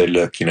 And she said,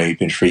 look, you've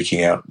been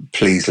freaking out.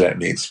 Please let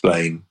me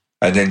explain.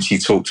 And then she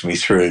talked me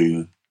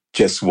through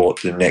just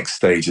what the next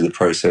stage of the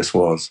process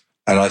was.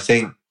 And I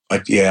think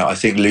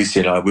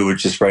Lucy and I, we were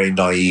just very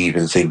naive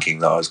in thinking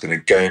that I was going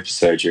to go in for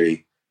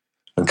surgery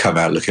and come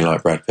out looking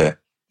like Brad Pitt.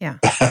 Yeah.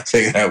 I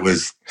think that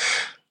was,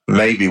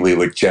 maybe we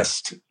were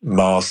just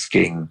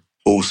masking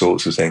all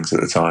sorts of things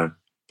at the time.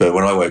 But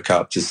when I woke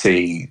up to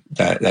see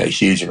that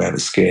huge amount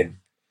of skin,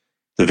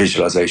 the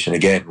visualization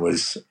again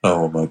was,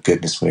 oh my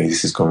goodness me,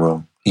 this has gone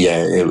wrong.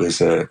 Yeah, it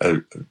was a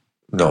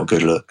not a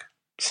good look,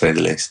 to say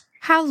the least.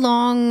 How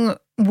long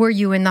were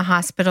you in the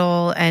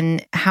hospital,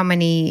 and how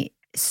many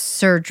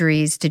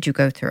surgeries did you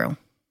go through?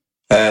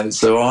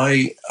 So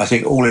I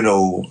think all in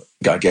all,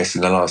 I guess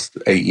in the last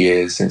 8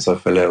 years since I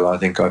fell ill, I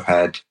think I've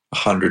had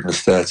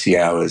 130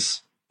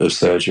 hours of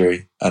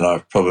surgery, and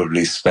I've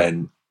probably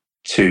spent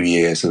 2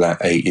 years of that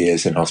 8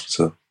 years in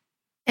hospital.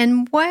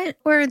 And what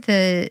were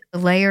the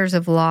layers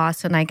of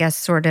loss? And I guess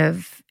sort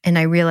of, and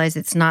I realize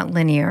it's not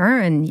linear,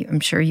 and I'm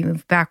sure you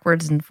move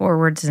backwards and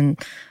forwards and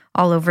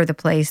all over the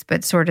place,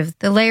 but sort of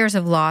the layers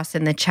of loss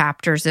and the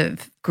chapters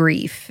of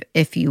grief,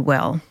 if you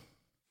will.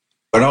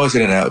 When I was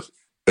in and out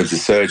of the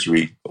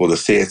surgery or the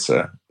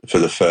theatre for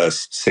the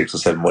first 6 or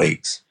 7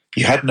 weeks,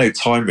 you had no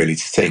time really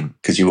to think,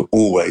 because you were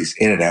always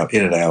in and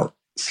out,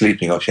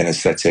 sleeping off your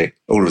anaesthetic.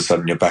 All of a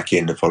sudden you're back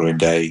in the following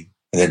day,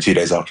 and then 2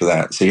 days after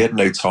that. So you had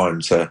no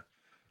time to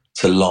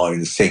lie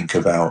and think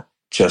about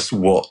just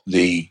what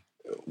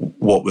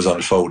was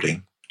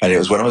unfolding. And it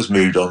was when I was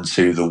moved on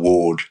to the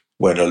ward,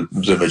 when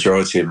the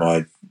majority of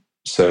my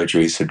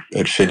surgeries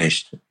had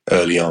finished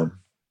early on.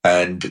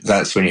 And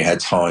that's when you had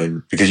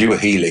time, because you were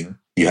healing,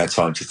 you had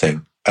time to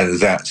think. And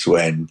that's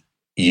when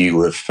you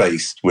were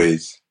faced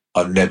with,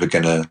 I'm never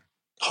going to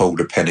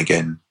hold a pen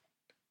again.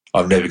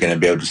 I'm never going to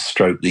be able to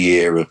stroke the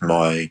ear of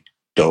my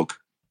dog,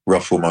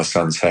 ruffle my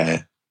son's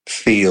hair,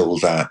 feel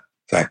that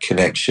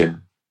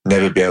connection,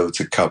 never be able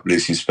to cup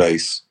Lucy's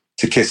face,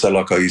 to kiss her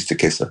like I used to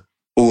kiss her.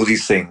 All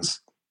these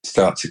things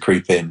start to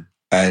creep in,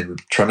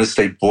 and trying to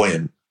stay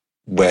buoyant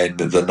when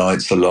the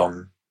nights are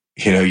long.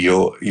 You know,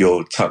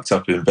 you're tucked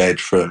up in bed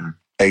from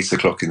 8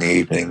 o'clock in the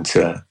evening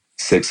to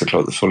 6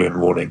 o'clock the following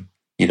morning.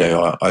 You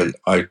know,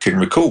 I can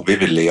recall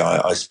vividly,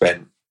 I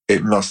spent,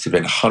 it must have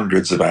been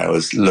hundreds of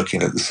hours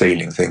looking at the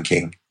ceiling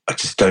thinking, I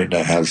just don't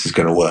know how this is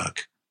going to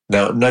work.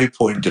 Now, at no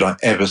point did I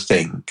ever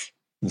think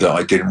that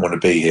I didn't want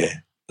to be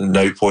here. At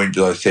no point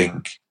did I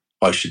think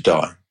I should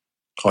die.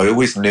 I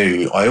always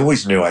knew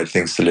I had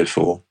things to live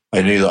for.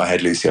 I knew that I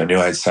had Lucy, I knew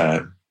I had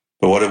Sam.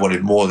 But what I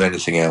wanted more than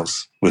anything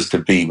else was to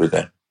be with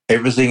them.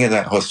 Everything in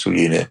that hospital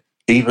unit,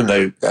 even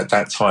though at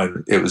that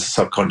time it was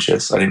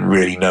subconscious, I didn't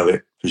really know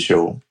it for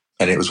sure.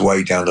 And it was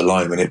way down the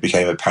line when it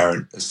became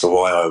apparent as to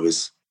why I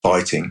was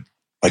fighting.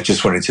 I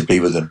just wanted to be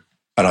with them.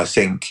 And I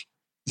think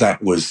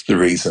that was the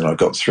reason I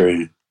got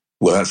through.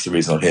 Well, that's the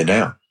reason I'm here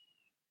now.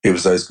 It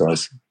was those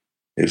guys.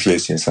 It was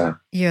Lucy and Sam.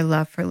 Your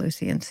love for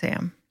Lucy and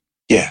Sam.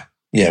 Yeah,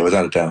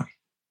 without a doubt.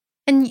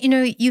 And, you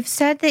know, you've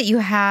said that you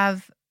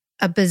have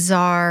a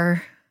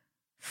bizarre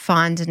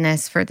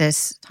fondness for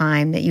this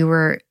time, that you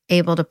were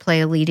able to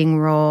play a leading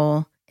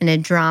role in a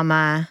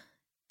drama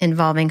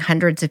involving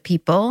hundreds of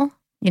people,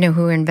 you know,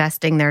 who are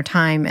investing their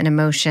time and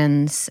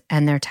emotions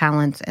and their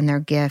talents and their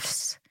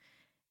gifts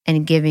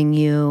and giving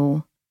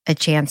you a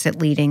chance at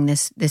leading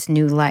this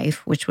new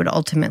life, which would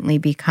ultimately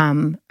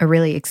become a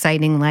really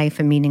exciting life,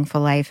 a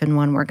meaningful life, and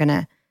one we're going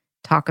to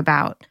talk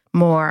about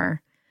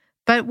more.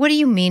 But what do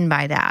you mean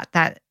by that?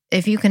 That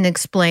if you can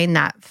explain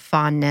that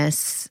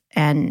fondness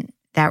and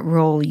that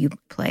role you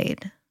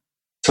played.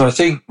 So I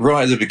think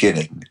right at the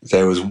beginning,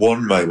 there was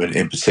one moment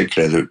in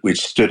particular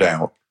which stood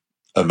out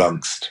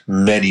amongst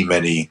many,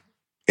 many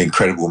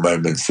incredible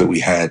moments that we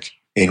had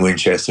in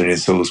Winchester and in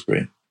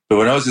Salisbury. But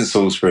when I was in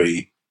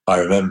Salisbury, I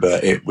remember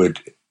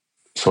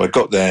so I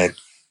got there,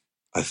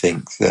 I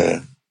think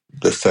the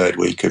third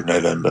week of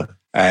November,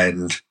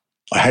 and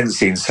I hadn't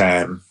seen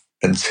Sam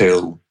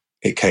until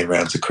it came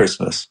round to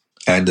Christmas.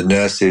 And the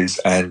nurses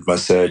and my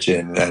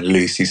surgeon and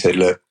Lucy said,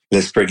 look,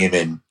 let's bring him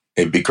in.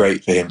 It'd be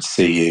great for him to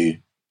see you.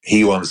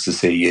 He wants to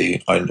see you.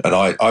 And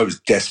I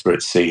was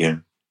desperate to see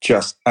him,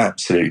 just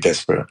absolutely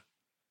desperate.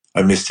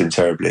 I missed him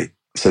terribly.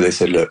 So they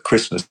said, look,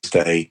 Christmas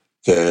Day,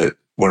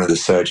 one of the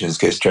surgeons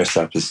gets dressed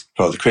up as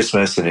Father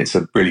Christmas, and it's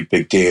a really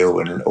big deal,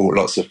 and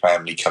lots of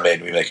family come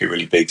in. We make it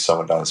really big, song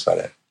and dance about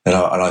it. And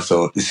I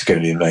thought, this is going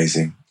to be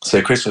amazing.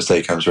 So Christmas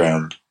Day comes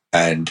round,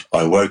 and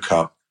I woke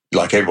up,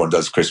 like everyone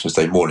does Christmas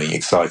Day morning,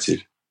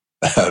 excited.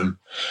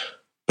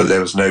 But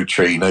there was no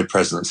tree, no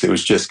presents. It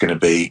was just going to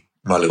be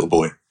my little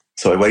boy.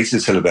 So I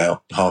waited till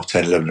about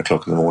 10:30, 11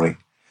 o'clock in the morning.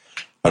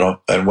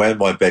 And where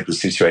my bed was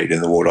situated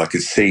in the ward, I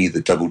could see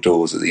the double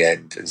doors at the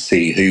end and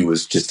see who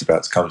was just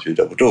about to come through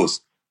the double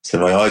doors. So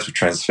my eyes were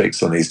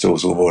transfixed on these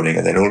doors all morning.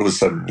 And then all of a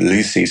sudden,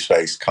 Lucy's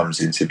face comes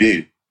into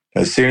view.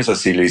 And as soon as I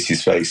see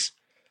Lucy's face,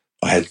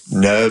 I had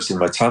nerves in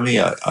my tummy.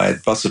 I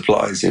had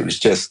butterflies. It was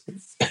just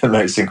the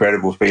most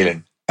incredible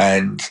feeling.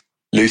 And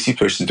Lucy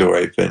pushed the door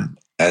open,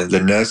 and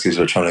the nurses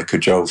were trying to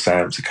cajole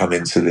Sam to come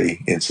into the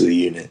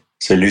unit.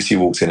 So Lucy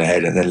walked in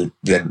ahead, and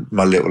then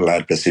my little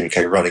lad, bless him,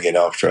 came running in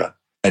after her.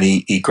 And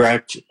he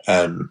grabbed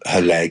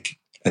her leg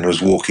and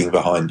was walking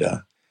behind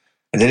her.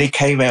 And then he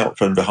came out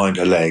from behind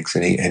her legs,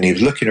 and he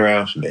was looking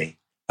around for me.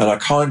 And I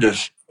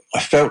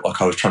felt like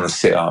I was trying to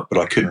sit up, but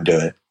I couldn't do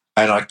it.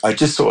 And I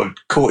just sort of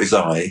caught his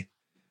eye,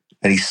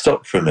 and he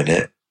stopped for a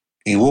minute.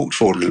 He walked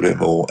forward a little bit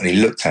more, and he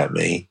looked at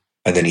me,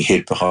 and then he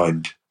hid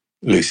behind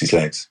Lucy's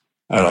legs.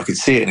 And I could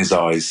see it in his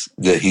eyes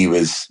that he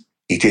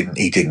didn't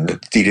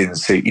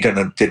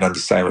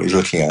understand what he was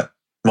looking at.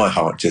 My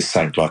heart just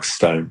sank like a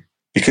stone,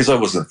 because I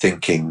wasn't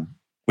thinking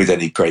with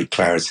any great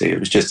clarity. It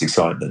was just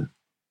excitement.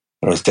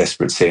 And I was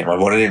desperate to see him. I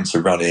wanted him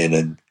to run in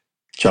and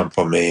jump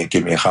on me and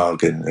give me a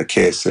hug and a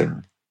kiss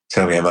and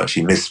tell me how much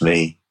he missed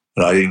me.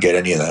 And I didn't get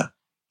any of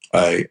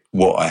that.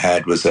 What I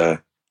had was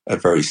a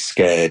very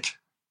scared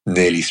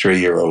nearly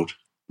 3-year-old,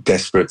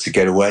 desperate to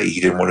get away.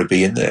 He didn't want to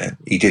be in there.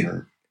 He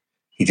didn't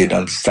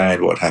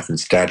understand what happened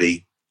to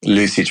Daddy.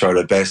 Lucy tried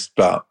her best,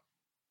 but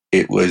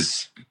it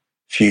was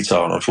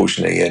futile,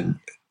 unfortunately, and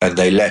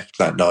they left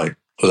that night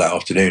or that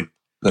afternoon.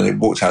 Then they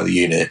walked out of the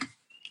unit.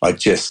 I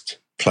just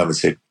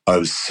plummeted. I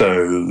was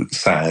so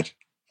sad,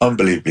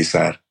 unbelievably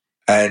sad.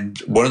 And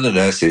one of the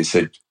nurses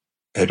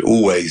had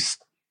always,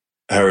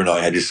 her and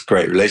I had this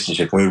great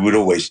relationship. We would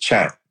always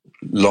chat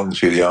long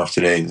through the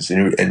afternoons,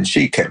 and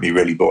she kept me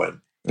really buoyant.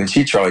 And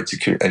she tried to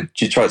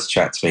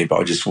chat to me, but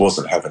I just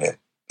wasn't having it.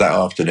 That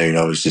afternoon,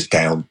 I was just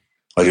down.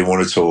 I didn't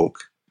want to talk.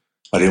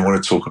 I didn't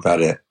want to talk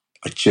about it.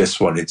 I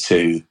just wanted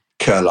to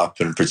curl up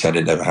and pretend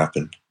it never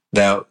happened.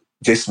 Now,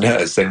 this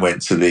nurse then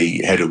went to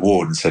the head of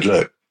ward and said,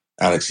 look,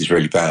 Alex is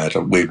really bad.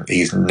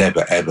 He's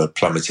never, ever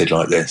plummeted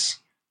like this.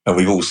 And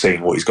we've all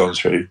seen what he's gone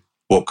through.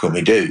 What can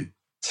we do?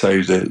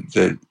 So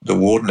the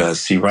ward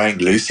nurse, she rang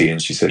Lucy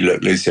and she said,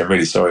 look, Lucy, I'm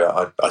really sorry.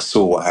 I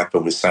saw what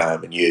happened with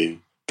Sam and you,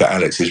 but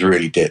Alex is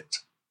really dipped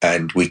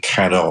and we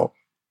cannot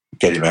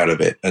get him out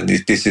of it. And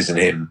this isn't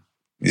him.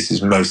 This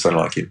is most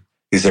unlike him.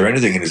 Is there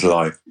anything in his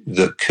life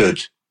that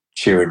could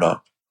cheer him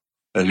up?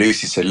 And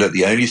Lucy said, look,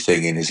 the only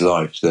thing in his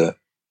life that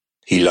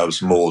he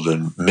loves more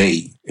than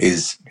me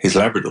is his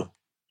Labrador.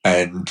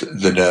 And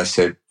the nurse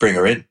said, bring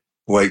her in.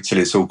 Wait till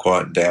it's all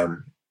quieted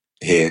down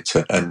here.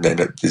 And then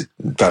at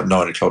about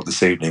 9 o'clock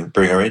this evening,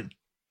 bring her in.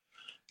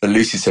 And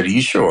Lucy said, are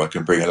you sure I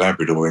can bring a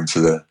Labrador into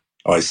the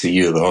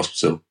ICU of the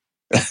hospital?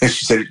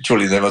 She said,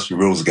 surely there must be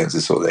rules against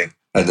this sort of thing.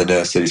 And the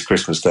nurse said, it's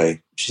Christmas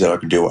Day. She said, I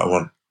can do what I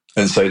want.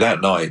 And so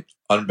that night,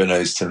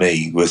 unbeknownst to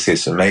me, was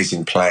this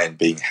amazing plan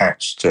being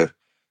hatched to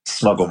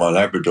smuggle my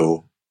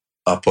Labrador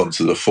up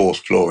onto the 4th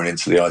floor and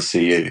into the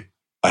ICU.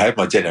 I had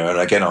my dinner, and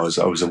again, I was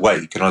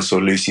awake, and I saw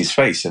Lucy's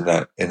face in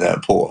that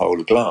porthole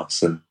of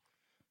glass, and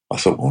I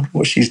thought, well,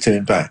 what she's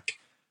doing back?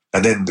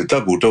 And then the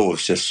double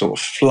doors just sort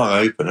of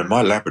flung open, and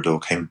my Labrador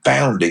came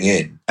bounding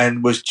in,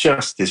 and was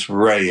just this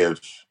ray of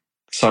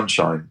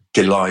sunshine,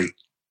 delight,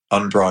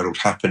 unbridled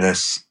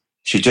happiness.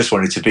 She just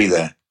wanted to be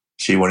there.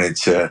 She wanted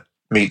to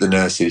meet the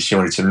nurses. She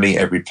wanted to meet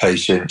every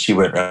patient. She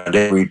went around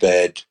every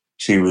bed.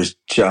 She was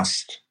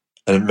just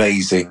an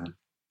amazing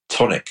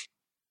tonic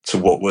to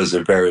what was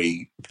a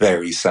very,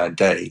 very sad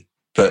day.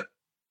 But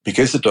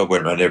because the dog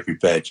went around every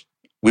bed,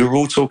 we were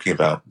all talking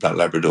about that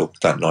Labrador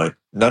that night.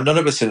 None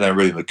of us in that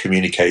room had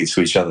communicated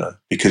to each other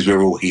because we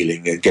were all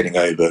healing and getting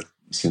over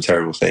some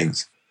terrible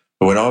things.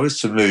 But when I was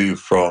to move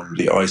from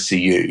the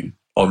ICU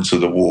onto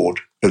the ward,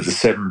 of the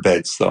 7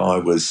 beds that I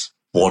was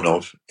one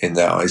of in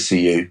that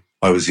ICU,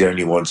 I was the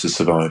only one to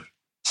survive.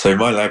 So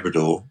my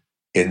Labrador,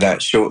 in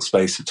that short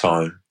space of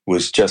time,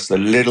 was just a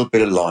little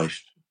bit of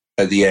life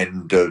at the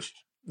end of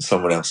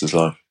someone else's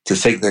life. To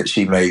think that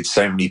she made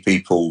so many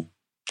people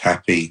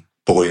happy,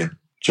 buoyant,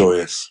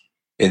 joyous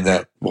in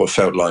that what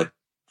felt like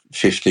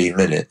 15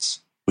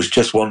 minutes was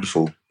just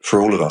wonderful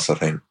for all of us, I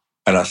think.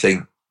 And I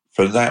think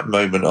from that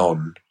moment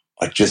on,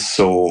 I just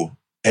saw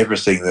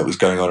everything that was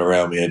going on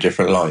around me in a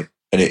different light.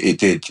 And it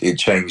did. It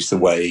changed the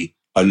way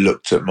I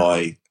looked at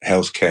my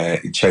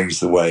healthcare. It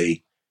changed the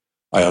way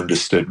I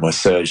understood my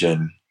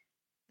surgeon.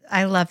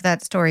 I love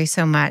that story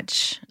so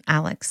much,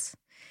 Alex.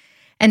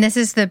 And this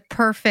is the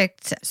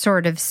perfect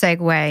sort of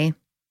segue.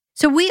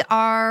 So we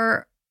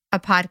are a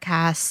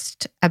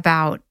podcast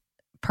about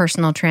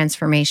personal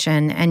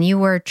transformation, and you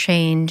were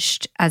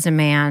changed as a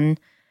man.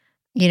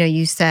 You know,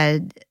 you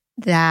said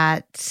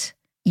that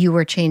you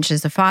were changed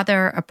as a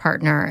father, a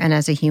partner, and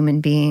as a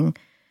human being.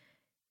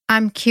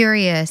 I'm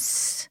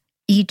curious,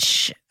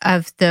 each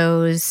of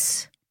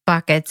those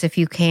buckets, if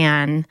you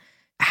can,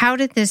 how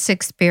did this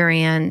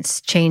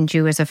experience change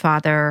you as a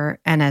father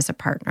and as a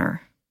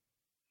partner?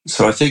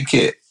 So I think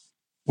there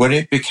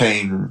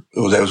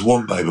was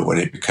one moment when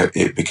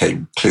it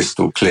became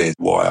crystal clear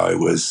why I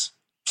was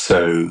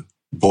so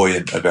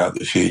buoyant about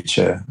the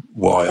future,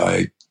 why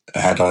I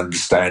had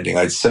understanding.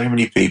 I had so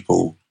many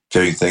people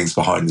doing things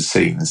behind the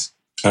scenes.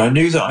 And I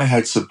knew that I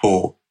had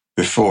support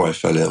before I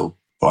fell ill,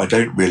 but I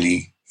don't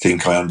really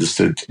think I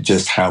understood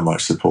just how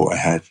much support I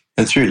had.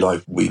 And through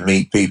life, we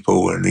meet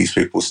people and these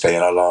people stay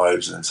in our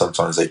lives and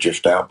sometimes they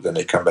drift out, but then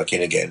they come back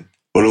in again.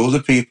 But all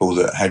the people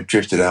that had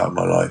drifted out of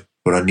my life,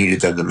 when I needed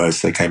them the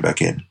most, they came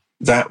back in.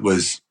 That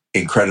was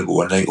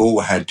incredible. And they all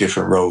had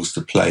different roles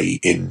to play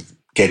in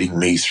getting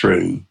me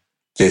through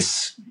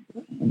this,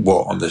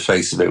 what on the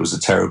face of it was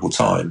a terrible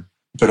time.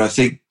 But I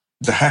think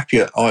the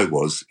happier I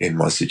was in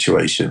my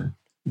situation,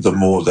 the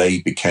more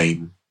they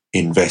became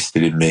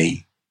invested in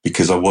me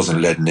because I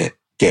wasn't letting it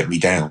get me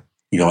down.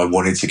 You know, I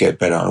wanted to get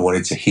better. I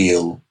wanted to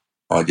heal.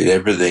 I did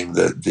everything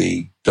that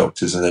the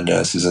doctors and the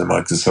nurses and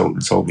my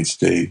consultant told me to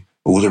do.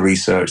 All the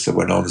research that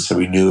went on. So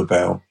we knew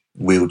about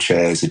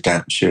wheelchairs,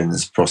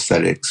 adaptions,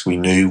 prosthetics. We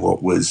knew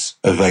what was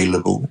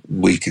available.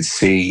 We could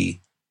see.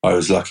 I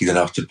was lucky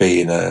enough to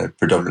be in a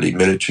predominantly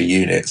military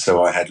unit.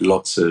 So I had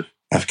lots of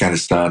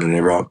Afghanistan and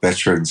Iraq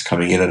veterans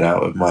coming in and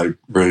out of my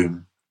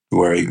room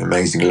wearing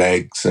amazing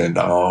legs and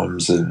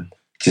arms and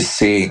just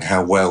seeing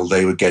how well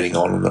they were getting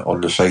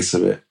on the face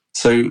of it.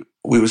 So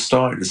we were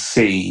starting to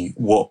see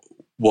what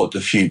what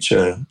the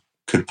future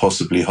could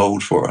possibly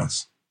hold for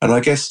us. And I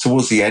guess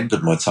towards the end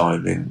of my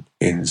time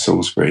in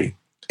Salisbury,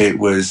 it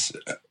was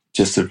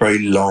just a very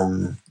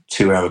long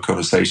 2-hour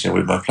conversation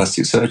with my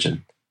plastic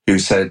surgeon, who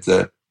said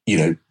that,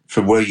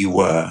 from where you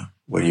were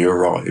when you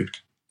arrived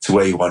to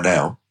where you are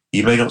now,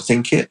 you may not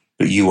think it,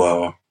 but you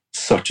are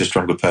such a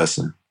stronger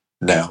person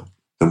now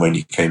than when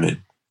you came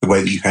in. The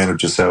way that you've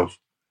handled yourself,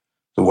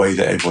 the way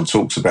that everyone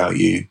talks about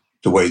you,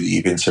 the way that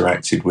you've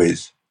interacted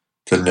with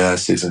the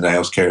nurses and the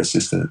healthcare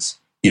assistants.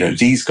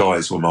 These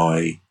guys were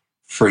my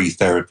free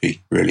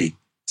therapy, really.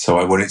 So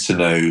I wanted to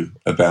know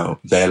about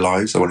their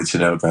lives. I wanted to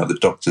know about the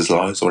doctors'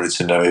 lives. I wanted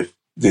to know if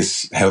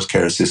this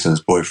healthcare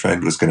assistant's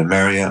boyfriend was going to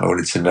marry her. I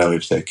wanted to know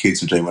if their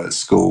kids were doing well at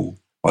school.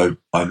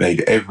 I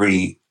made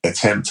every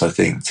attempt, I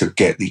think, to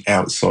get the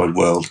outside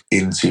world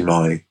into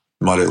my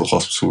little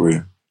hospital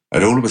room.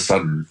 And all of a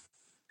sudden,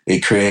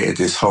 it created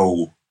this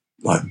whole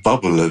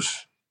bubble of,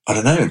 I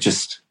don't know,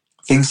 just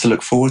things to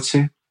look forward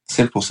to,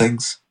 simple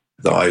things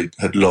that I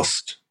had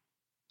lost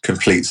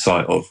complete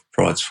sight of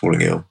prior to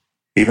falling ill.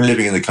 Even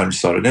living in the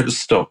countryside, I never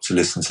stopped to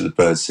listen to the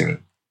birds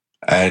singing.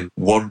 And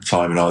one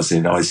time when I was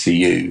in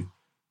ICU,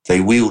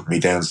 they wheeled me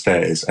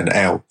downstairs and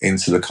out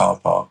into the car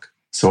park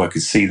so I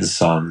could see the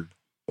sun,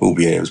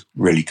 albeit it was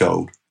really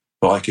cold,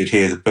 but I could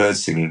hear the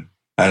birds singing.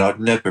 And I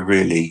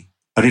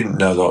didn't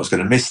know that I was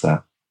going to miss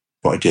that,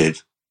 but I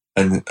did.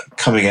 And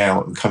coming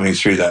out and coming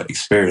through that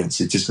experience,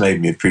 it just made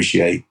me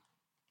appreciate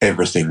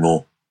everything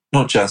more.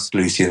 Not just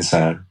Lucy and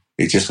Sam.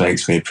 It just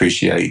makes me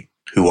appreciate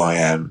who I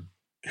am,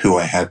 who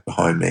I have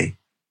behind me,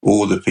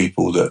 all the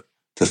people the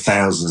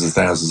thousands and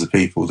thousands of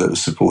people that have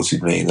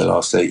supported me in the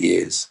last 8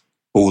 years,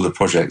 all the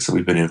projects that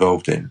we've been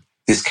involved in.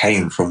 This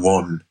came from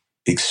one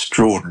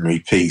extraordinary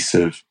piece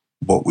of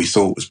what we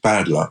thought was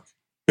bad luck,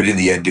 but in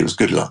the end, it was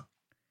good luck.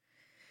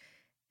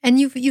 And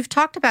you've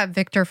talked about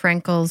Viktor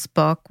Frankl's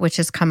book, which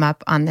has come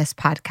up on this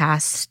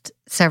podcast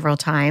several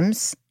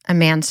times, A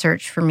Man's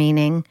Search for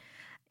Meaning.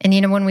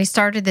 And, when we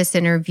started this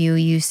interview,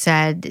 you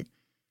said,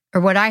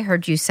 or what I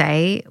heard you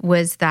say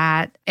was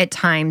that at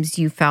times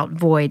you felt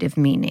void of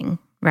meaning,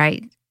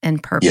 right?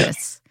 And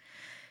purpose. Yeah.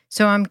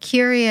 So I'm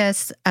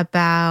curious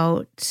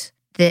about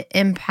the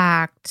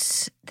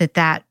impact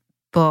that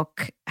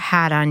book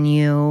had on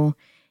you.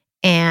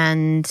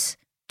 And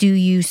do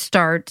you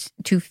start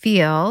to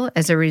feel,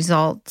 as a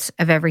result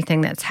of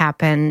everything that's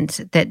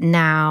happened, that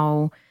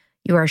now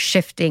you are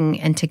shifting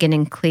into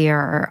getting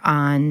clear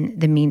on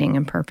the meaning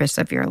and purpose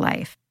of your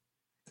life?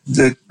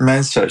 The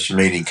Man's Search for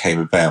Meaning came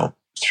about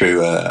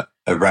through a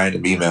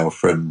random email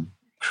from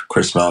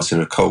Chris Martin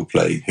of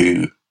Coldplay,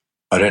 who,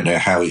 I don't know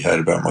how he heard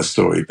about my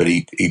story, but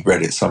he'd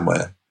read it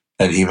somewhere.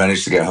 And he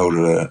managed to get hold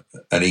of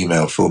an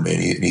email for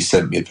me, and he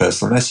sent me a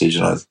personal message.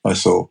 And I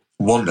thought,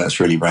 one, that's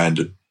really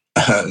random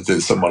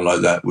that someone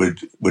like that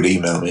would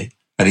email me.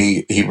 And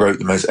he wrote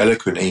the most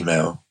eloquent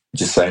email,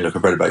 just saying, look,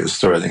 I've read about your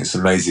story. I think it's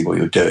amazing what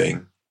you're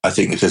doing. I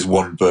think if there's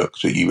one book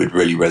that you would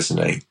really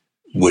resonate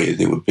with,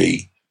 it would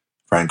be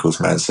Frankl's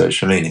Man's Search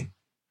for Meaning.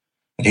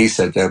 And he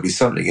said there'll be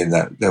something in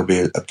that, there'll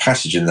be a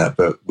passage in that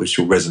book which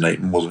will resonate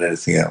more than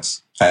anything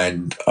else.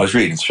 And I was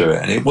reading through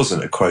it, and it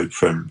wasn't a quote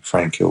from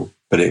Frankl,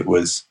 but it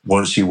was,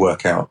 once you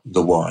work out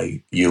the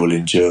why, you will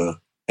endure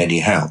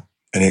anyhow.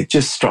 And it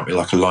just struck me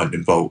like a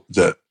lightning bolt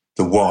that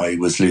the why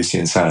was Lucy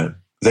and Sam.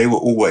 They were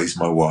always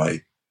my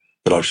why,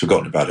 but I'd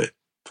forgotten about it.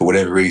 For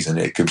whatever reason,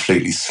 it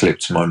completely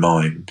slipped my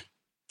mind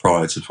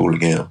prior to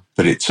falling ill.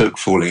 But it took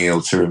falling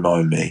ill to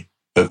remind me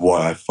of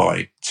why I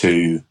fight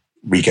to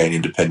regain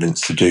independence,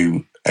 to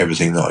do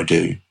everything that I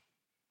do.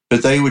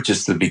 But they were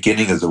just the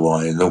beginning of the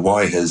why, and the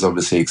why has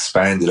obviously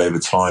expanded over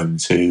time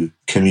to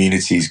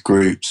communities,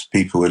 groups,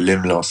 people with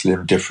limb loss,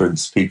 limb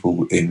difference,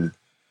 people in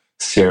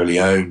Sierra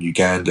Leone,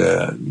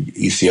 Uganda,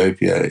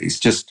 Ethiopia. It's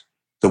just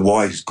the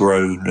why has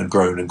grown and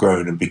grown and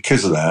grown. And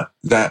because of that,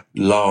 that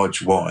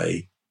large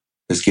why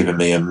has given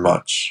me a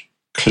much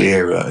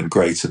clearer and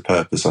greater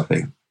purpose, I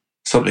think.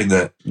 Something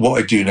that what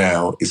I do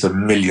now is a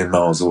million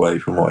miles away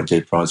from what I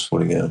did prior to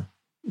falling ill.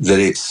 That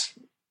it's,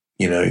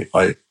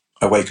 I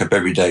wake up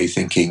every day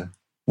thinking,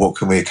 what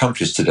can we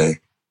accomplish today?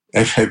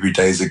 Every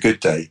day is a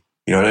good day.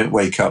 I don't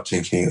wake up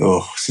thinking,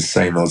 oh, it's the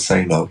same old,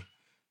 same old.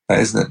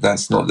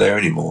 That's not there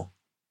anymore.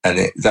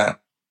 And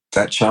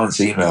that chance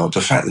email,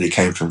 the fact that it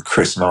came from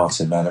Chris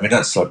Martin, man, I mean,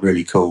 that's like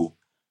really cool.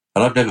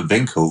 And I've never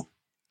been cool.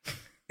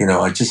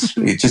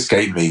 It just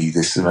gave me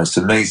this most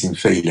amazing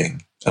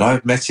feeling. And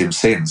I've met him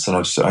since, and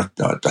I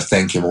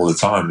thank him all the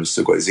time. I've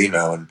still got his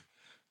email, and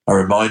I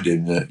remind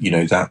him that,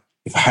 that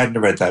if I hadn't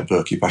read that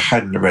book, if I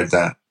hadn't read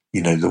that,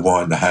 the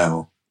why and the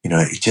how,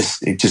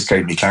 it just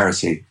gave me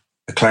clarity,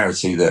 a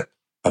clarity that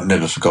I've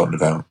never forgotten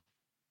about.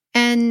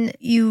 And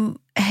you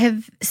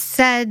have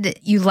said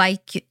you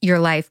like your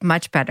life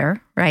much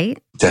better,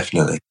 right?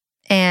 Definitely.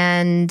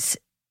 And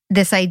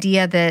this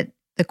idea that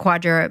the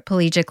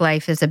quadriplegic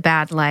life is a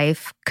bad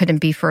life couldn't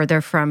be further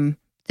from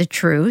the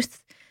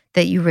truth,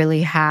 that you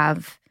really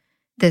have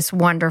this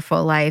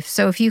wonderful life.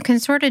 So if you can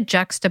sort of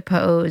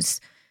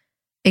juxtapose,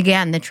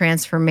 again, the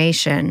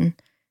transformation,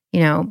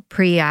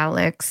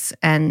 pre-Alex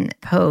and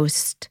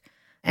post,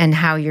 and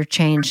how you're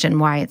changed and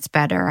why it's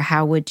better.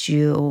 How would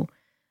you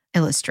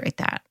illustrate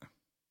that?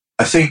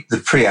 I think the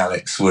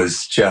pre-Alex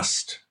was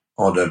just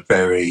on a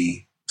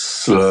very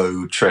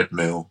slow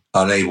treadmill,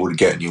 unable to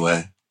get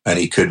anywhere, and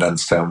he couldn't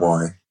understand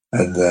why.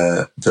 And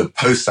the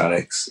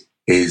post-Alex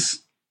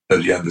is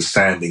of the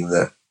understanding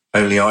that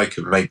only I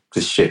can make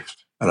the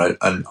shift, and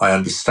I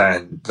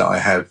understand that I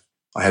have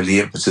the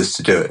impetus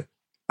to do it.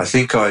 I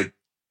think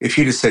if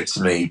you'd have said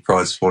to me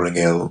prior to falling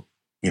ill,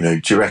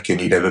 do you reckon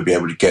you'd ever be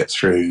able to get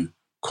through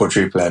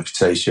quadruple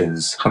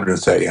amputations,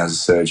 130 hours of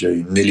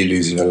surgery, nearly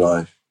losing your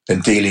life,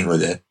 and dealing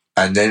with it,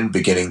 and then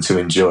beginning to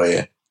enjoy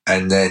it,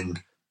 and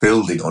then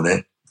building on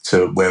it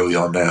to where we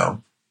are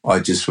now? I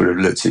just would have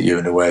looked at you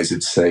in a way as if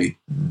to say,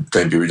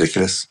 don't be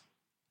ridiculous.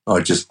 I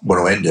just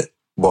want to end it.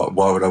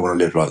 Why would I want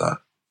to live like that?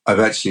 I've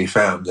actually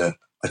found that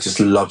I just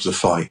love the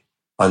fight.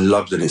 I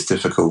love that it's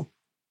difficult.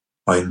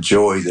 I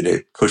enjoy that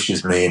it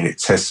pushes me and it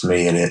tests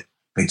me, and it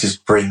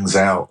just brings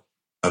out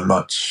a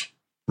much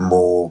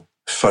more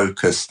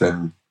focused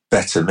and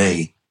better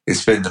me.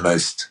 It's been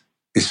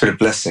a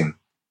blessing,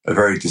 a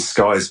very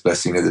disguised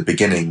blessing at the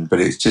beginning,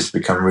 but it's just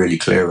become really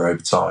clear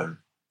over time.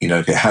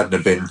 If it hadn't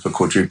have been for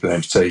quadruple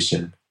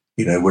amputation,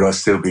 would I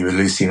still be with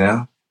Lucy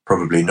now?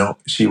 Probably not.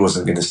 She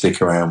wasn't going to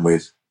stick around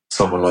with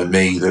someone like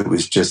me that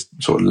was just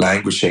sort of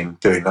languishing,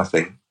 doing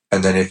nothing.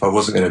 And then if I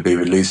wasn't going to be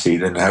with Lucy,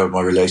 then how would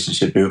my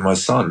relationship be with my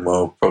son?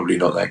 Well, probably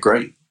not that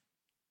great.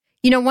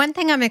 One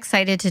thing I'm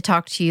excited to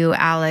talk to you,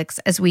 Alex,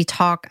 as we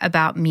talk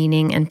about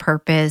meaning and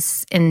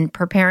purpose. In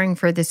preparing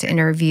for this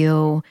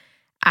interview,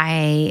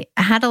 I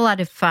had a lot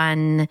of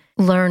fun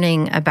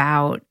learning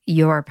about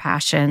your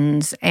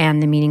passions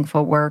and the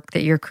meaningful work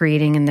that you're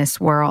creating in this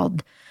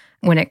world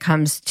when it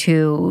comes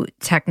to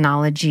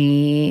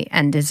technology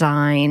and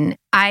design.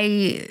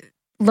 I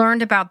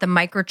learned about the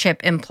microchip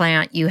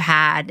implant you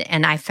had,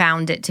 and I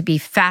found it to be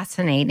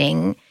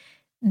fascinating,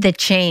 the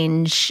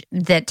change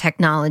that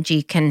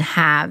technology can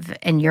have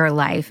in your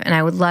life. And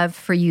I would love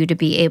for you to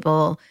be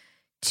able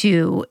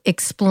to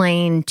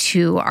explain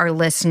to our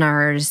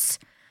listeners.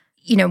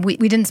 We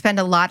didn't spend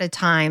a lot of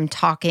time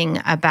talking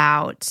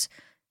about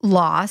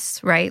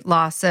loss, right?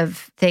 Loss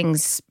of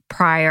things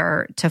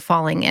prior to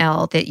falling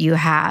ill that you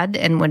had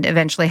and would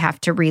eventually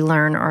have to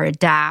relearn or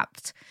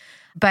adapt.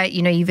 But,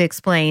 you've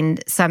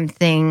explained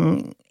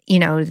something,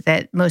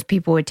 that most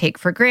people would take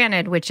for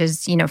granted, which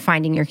is,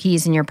 finding your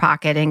keys in your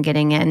pocket and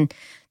getting in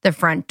the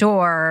front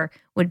door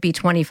would be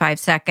 25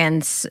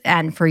 seconds.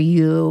 And for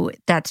you,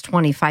 that's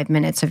 25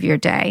 minutes of your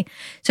day.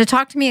 So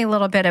talk to me a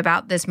little bit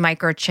about this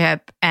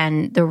microchip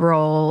and the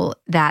role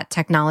that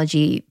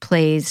technology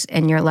plays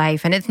in your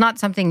life. And it's not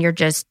something you're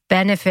just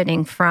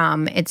benefiting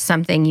from. It's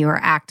something you are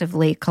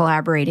actively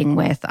collaborating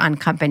with on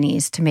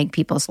companies to make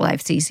people's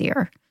lives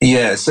easier.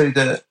 Yeah. So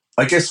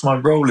I guess my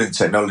role in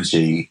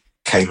technology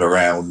came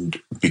around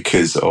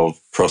because of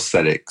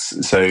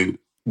prosthetics. So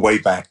way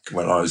back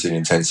when I was in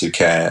intensive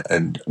care,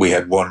 and we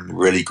had one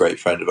really great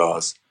friend of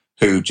ours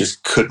who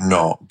just could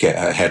not get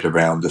her head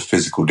around the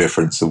physical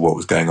difference of what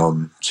was going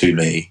on to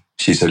me.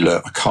 She said,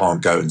 look, I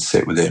can't go and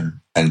sit with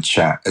him and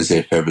chat as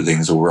if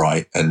everything's all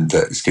right and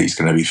that he's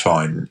going to be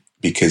fine,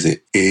 because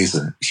it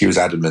isn't. She was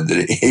adamant that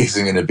it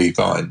isn't going to be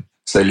fine.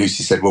 So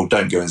Lucy said, well,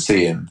 don't go and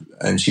see him.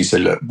 And she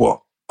said,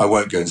 look, I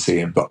won't go and see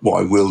him, but what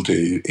I will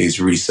do is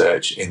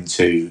research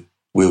into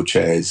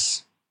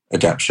wheelchairs,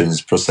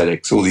 adaptions,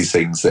 prosthetics, all these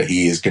things that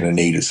he is going to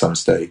need at some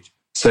stage.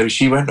 So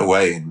she went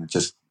away and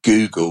just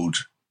Googled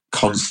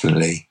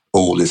constantly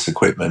all this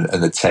equipment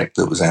and the tech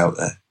that was out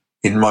there.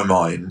 In my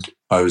mind,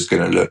 I was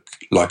going to look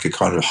like a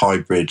kind of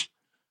hybrid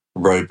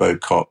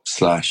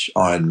RoboCop /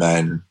 Iron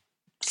Man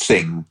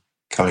thing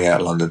coming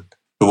out of London.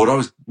 But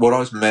what I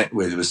was met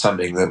with was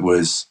something that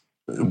was,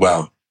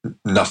 well,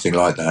 nothing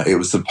like that. It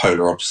was the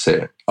polar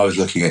opposite. I was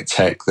looking at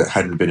tech that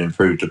hadn't been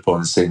improved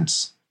upon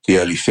since the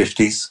early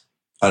 50s.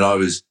 And I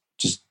was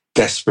just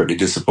desperately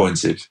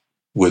disappointed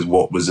with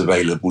what was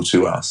available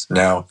to us.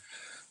 Now,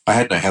 I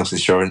had no health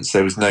insurance.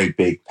 There was no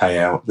big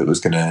payout that was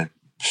going to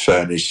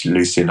furnish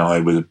Lucy and I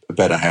with a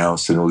better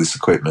house and all this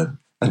equipment.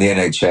 And the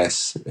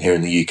NHS here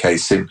in the UK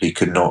simply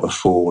could not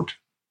afford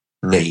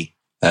me.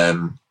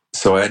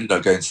 So I ended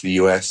up going to the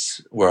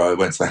US, where I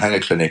went to the Hanger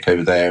Clinic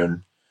over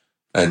there,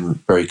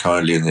 and very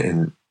kindly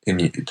in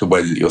the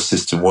way that your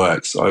system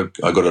works, I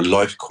got a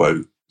life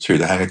quote through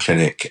the Hanger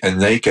Clinic,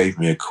 and they gave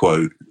me a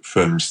quote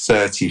from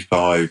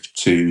 35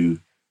 to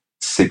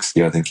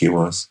 60, I think it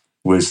was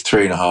 $3.5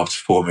 to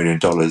 $4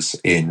 million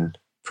in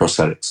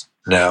prosthetics.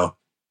 Now,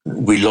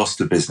 we lost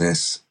the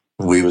business.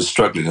 We were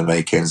struggling to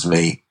make ends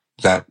meet.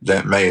 That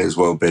may as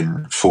well have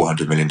been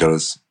 $400 million.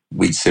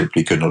 We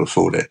simply could not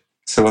afford it.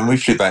 So when we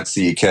flew back to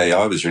the UK,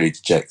 I was really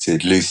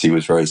dejected. Lucy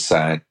was very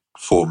sad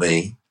for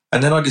me.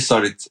 And then I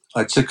decided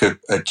I took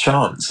a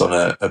chance on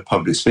a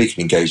public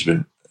speaking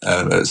engagement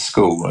at a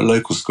school, a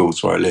local school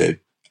to where I live.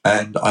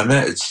 And I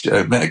met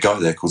a guy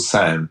there called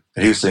Sam,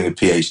 and he was doing a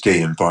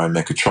PhD in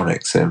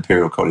biomechatronics at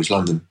Imperial College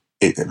London.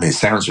 It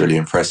sounds really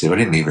impressive. I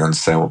didn't even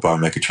understand what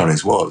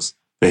biomechatronics was.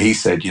 But he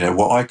said,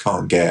 what I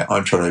can't get,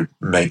 I'm trying to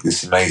make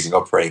this amazing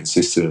operating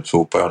system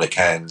for bionic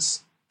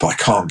hands, but I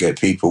can't get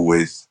people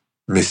with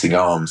missing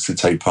arms to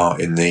take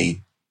part in the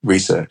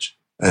research.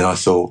 And I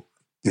thought,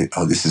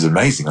 oh, this is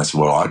amazing. I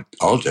said, well,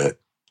 I'll do it.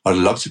 I'd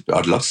love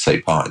to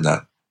take part in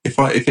that.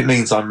 If it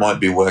means I might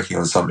be working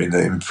on something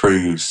that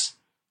improves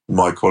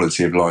my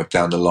quality of life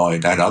down the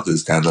line and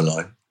others down the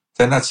line,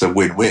 then that's a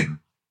win-win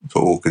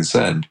for all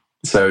concerned.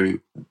 So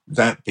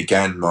that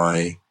began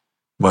my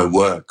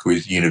work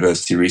with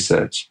university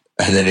research.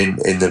 And then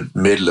in the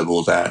middle of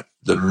all that,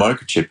 the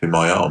microchip in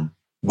my arm,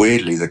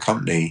 weirdly, the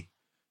company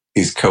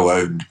is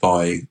co-owned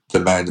by the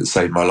man that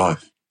saved my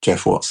life,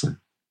 Jeff Watson.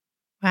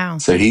 Wow.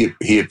 So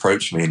he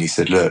approached me and he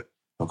said, look,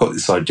 I've got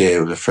this idea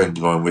with a friend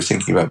of mine. We're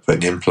thinking about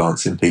putting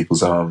implants in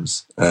people's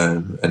arms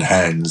and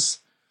hands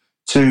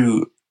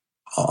to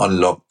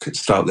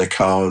start their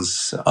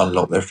cars,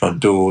 unlock their front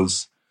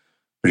doors.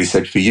 But he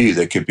said, for you,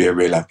 there could be a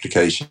real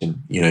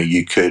application. You know,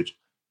 you could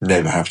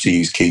never have to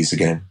use keys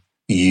again.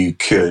 You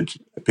could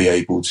be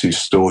able to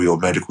store your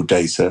medical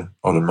data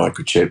on a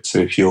microchip. So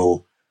if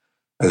you're,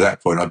 at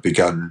that point, I'd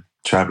begun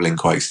traveling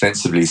quite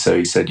extensively. So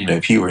he said, you know,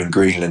 if you were in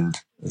Greenland,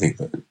 I think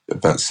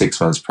about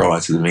 6 months prior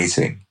to the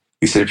meeting,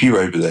 he said, if you were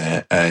over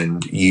there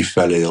and you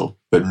fell ill,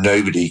 but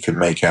nobody could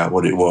make out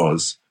what it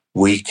was,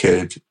 we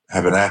could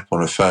have an app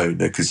on a phone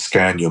that could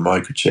scan your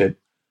microchip,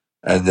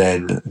 and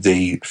then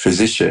the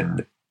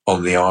physician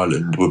on the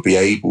island would be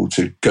able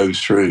to go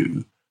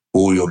through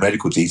all your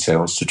medical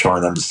details to try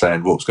and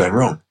understand what's going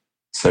wrong.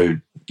 So,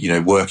 you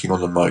know, working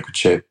on the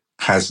microchip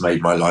has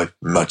made my life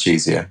much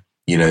easier.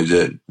 You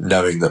know,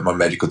 knowing that my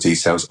medical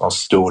details are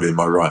stored in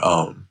my right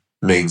arm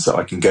means that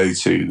I can go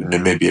to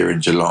Namibia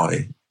in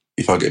July.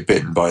 If I get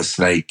bitten by a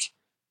snake,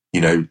 you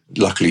know,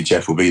 luckily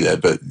Jeff will be there,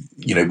 but,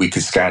 you know, we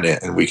could scan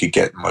it and we could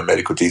get my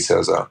medical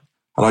details up.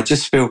 And I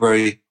just feel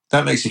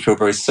that makes me feel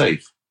very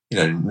safe, you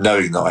know,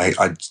 knowing that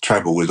I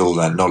travel with all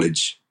that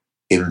knowledge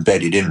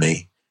embedded in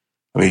me.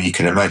 I mean, you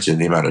can imagine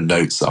the amount of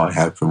notes that I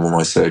have from all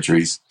my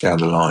surgeries down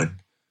the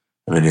line.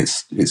 I mean,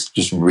 it's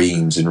just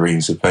reams and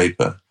reams of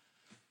paper.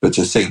 But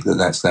to think that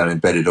that's now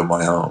embedded on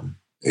my arm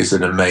is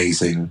an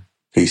amazing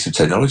piece of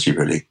technology,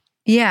 really.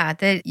 Yeah,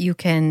 that you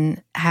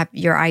can have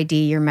your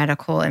ID, your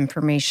medical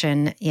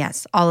information.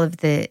 Yes, all of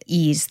the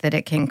ease that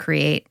it can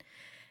create.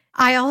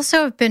 I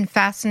also have been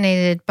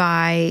fascinated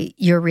by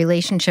your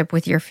relationship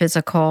with your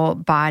physical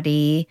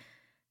body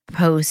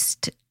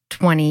post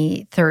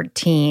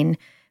 2013,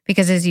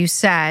 because as you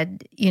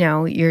said, you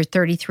know, you're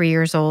 33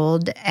 years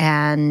old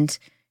and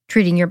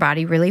treating your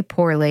body really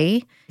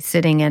poorly,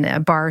 sitting in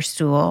a bar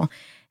stool,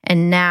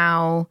 and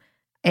now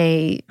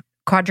a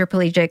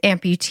quadriplegic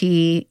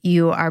amputee,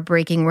 you are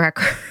breaking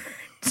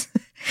records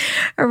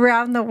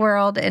around the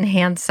world in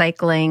hand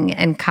cycling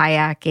and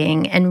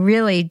kayaking, and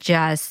really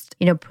just,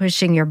 you know,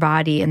 pushing your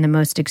body in the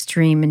most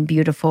extreme and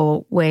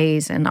beautiful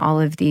ways in all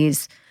of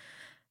these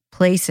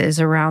places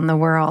around the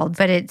world.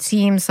 But it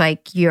seems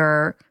like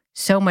you're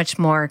so much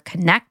more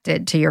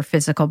connected to your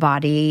physical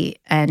body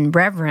and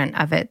reverent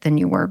of it than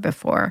you were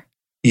before.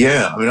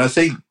 Yeah, I mean, I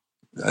think,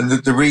 and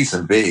the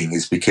reason being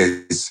is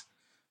because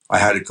I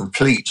had a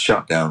complete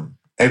shutdown.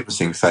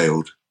 Everything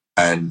failed,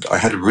 and I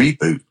had a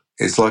reboot.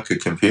 It's like a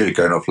computer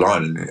going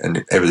offline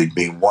and everything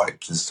being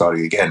wiped and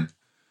starting again.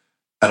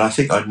 And I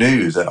think I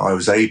knew that I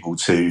was able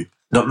to.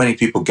 Not many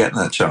people get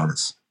that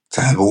chance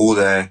to have all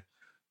the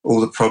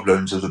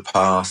problems of the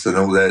past and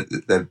all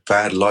their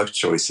bad life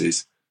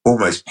choices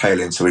almost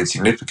pale into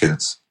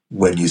insignificance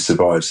when you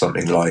survive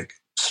something like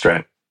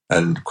strep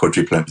and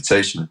quadruple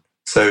amputation.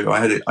 So I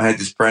had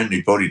this brand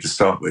new body to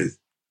start with,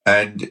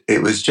 and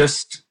it was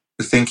just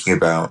thinking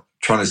about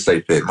trying to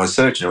stay fit. My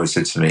surgeon always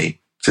said to me,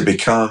 to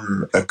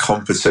become a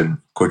competent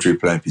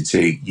quadruple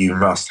amputee, you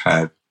must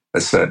have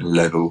a certain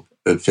level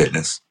of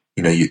fitness.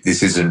 You know,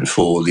 this isn't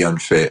for the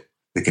unfit,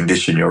 the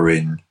condition you're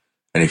in.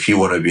 And if you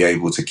want to be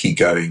able to keep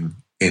going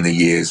in the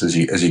years as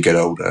you get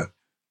older,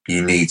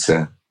 you need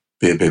to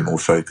be a bit more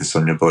focused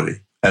on your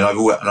body. And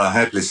I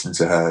have listened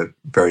to her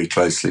very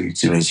closely.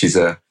 I mean, she's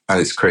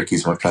Alex Crick,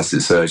 who's my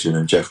plastic surgeon,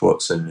 and Jeff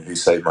Watson, who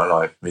saved my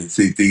life. I mean,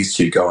 these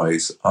two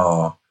guys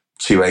are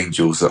two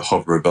angels that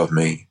hover above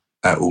me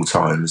at all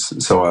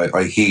times. So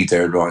I heed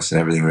their advice and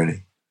everything,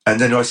 really.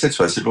 And then I said to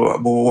her, I said, well,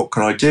 what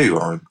can I do?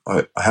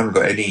 I haven't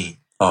got any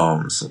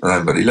arms and I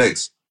haven't got any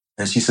legs.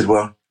 And she said,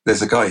 well,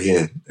 there's a guy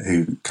here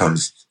who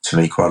comes to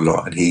me quite a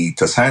lot and he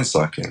does hand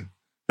cycling.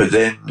 But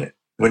then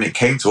when it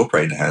came to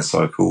operating a hand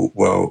cycle,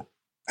 well,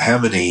 how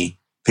many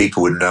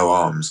people with no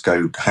arms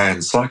go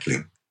hand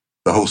cycling?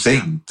 The whole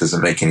thing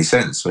doesn't make any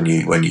sense when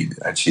you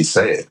actually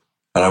say it.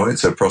 And I went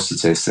to a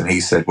prosthetist and he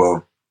said,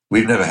 well,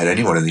 we've never had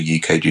anyone in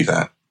the UK do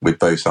that with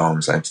both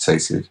arms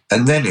amputated.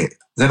 And then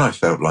I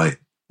felt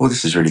like, well,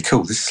 this is really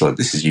cool. This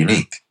is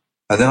unique.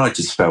 And then I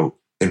just felt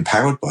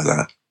empowered by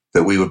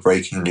that we were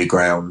breaking new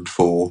ground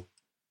for.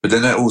 But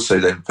then that also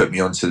then put me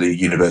onto the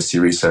university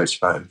research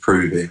about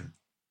improving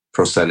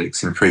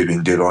prosthetics,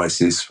 improving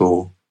devices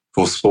for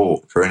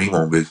sport, for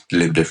anyone with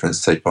limb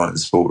difference to take part in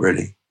sport,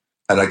 really.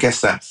 And I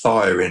guess that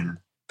fire in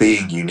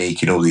being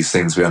unique in all these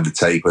things we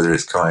undertake, whether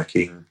it's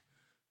kayaking,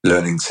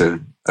 learning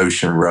to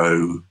ocean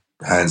row,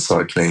 hand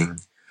cycling,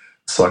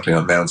 cycling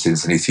up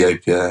mountains in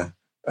Ethiopia,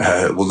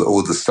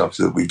 all the stuff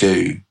that we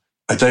do.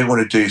 I don't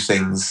want to do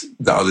things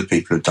that other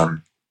people have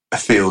done. I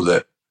feel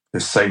that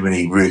there's so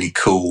many really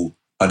cool,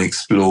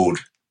 unexplored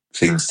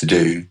things to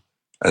do,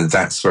 and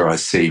that's where I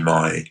see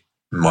my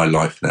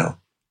life now.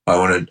 I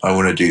want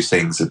to do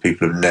things that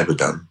people have never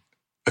done.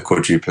 A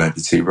quadruple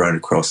amputee rowing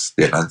across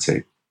the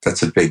Atlantic.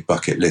 That's a big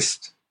bucket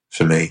list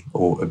for me,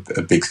 or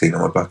a big thing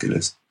on my bucket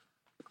list.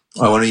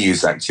 I want to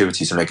use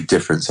activity to make a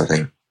difference, I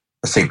think.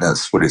 I think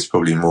that's what it's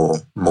probably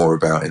more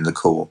about in the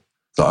core.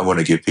 That I want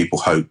to give people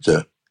hope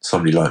that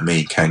somebody like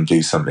me can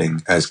do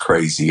something as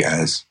crazy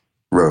as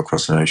row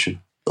across an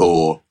ocean,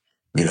 or,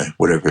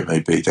 whatever it may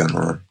be down the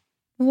line.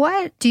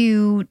 What do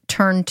you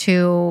turn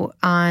to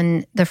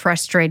on the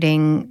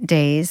frustrating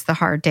days, the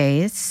hard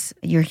days?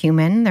 You're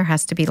human. There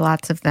has to be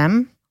lots of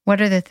them.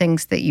 What are the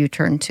things that you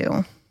turn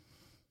to?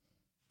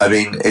 I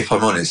mean, if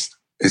I'm honest,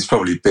 it's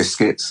probably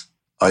biscuits.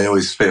 I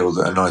always feel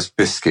that a nice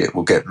biscuit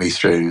will get me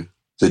through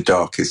the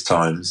darkest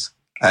times.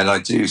 And I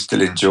do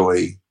still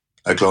enjoy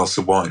a glass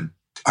of wine.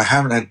 I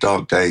haven't had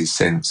dark days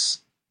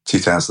since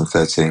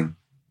 2013,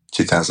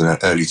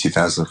 early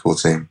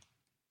 2014.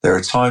 There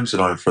are times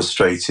when I'm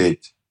frustrated,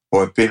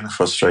 or I've been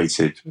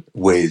frustrated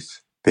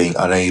with being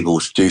unable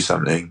to do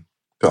something,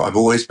 but I've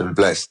always been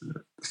blessed,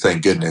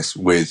 thank goodness,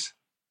 with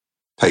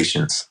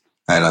patience.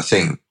 And I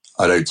think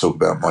I don't talk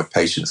about my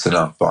patience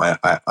enough, but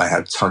I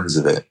have tons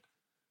of it.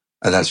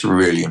 And that's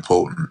really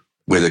important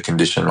with a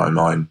condition like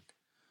mine.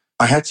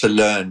 I had to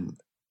learn,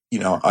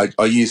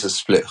 I use a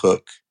split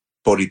hook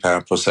body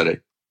power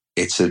prosthetic.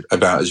 It's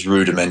about as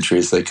rudimentary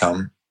as they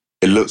come.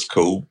 It looks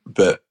cool,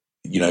 but,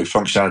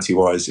 functionality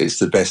wise, it's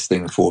the best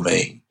thing for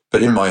me.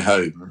 But in my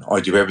home, I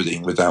do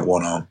everything with that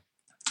one arm.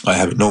 I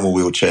have a normal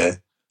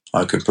wheelchair.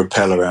 I can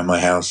propel around my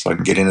house. I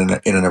can get in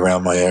and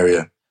around my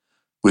area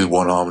with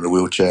one arm and a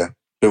wheelchair.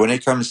 But when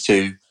it comes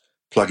to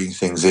plugging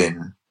things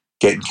in,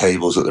 getting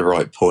cables at the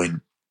right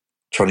point,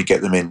 trying to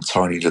get them in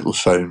tiny little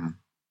phones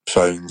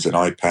and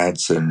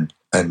iPads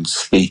and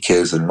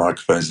speakers and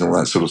microphones and all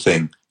that sort of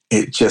thing,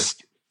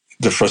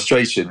 the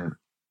frustration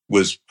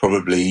was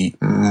probably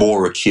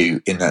more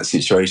acute in that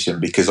situation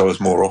because I was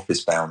more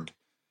office bound,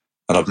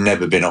 and I've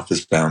never been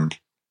office bound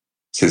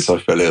since I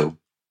fell ill.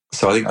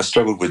 So I think I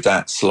struggled with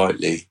that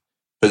slightly,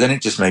 but then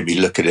it just made me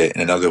look at it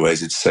in other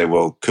ways to say,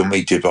 well, can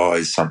we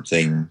devise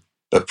something,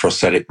 a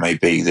prosthetic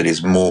maybe, that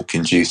is more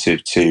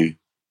conducive to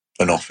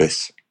an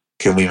office?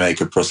 Can we make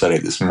a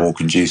prosthetic that's more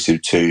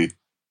conducive to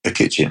a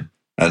kitchen?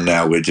 And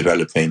now we're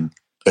developing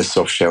a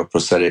soft shell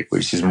prosthetic,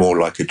 which is more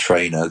like a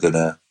trainer than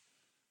a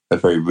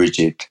very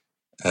rigid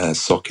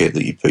socket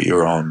that you put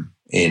your arm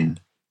in,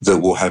 that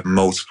will have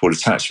multiple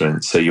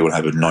attachments. So you'll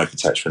have a knife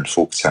attachment,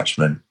 fork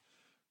attachment.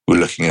 We're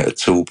looking at a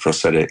tool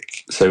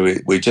prosthetic. So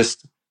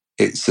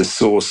it's a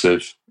source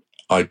of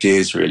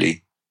ideas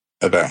really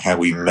about how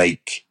we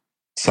make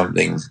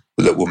something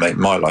that will make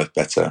my life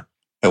better.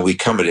 And we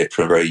come at it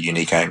from a very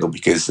unique angle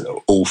because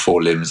all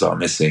four limbs are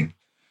missing.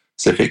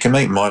 So if it can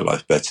make my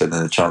life better,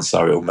 then the chances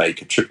are it will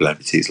make a triple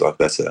amputee's life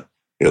better.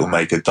 It will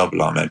make a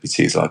double arm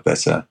amputee's life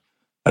better,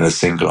 and a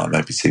single arm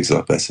amputee's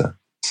life better.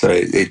 So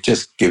it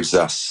just gives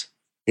us,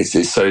 it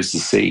sows the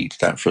seed,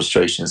 that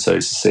frustration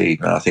sows the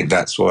seed. And I think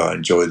that's why I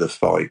enjoy the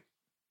fight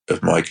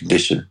of my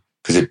condition,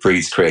 because it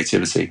breeds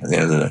creativity at the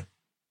end of the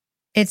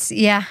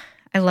day.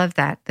 I love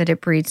that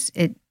it breeds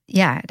it.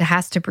 Yeah, it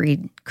has to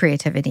breed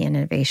creativity and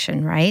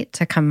innovation, right?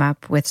 To come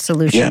up with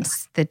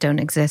solutions that don't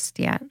exist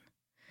yet.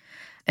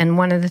 And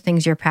one of the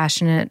things you're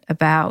passionate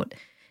about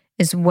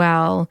as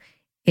well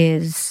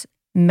is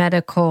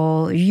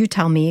medical, you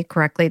tell me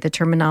correctly the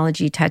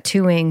terminology,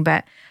 tattooing,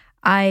 but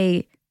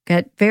I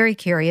get very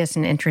curious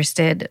and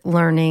interested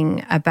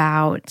learning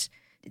about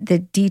the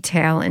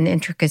detail and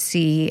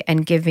intricacy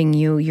and giving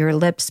you your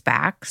lips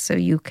back so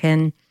you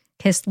can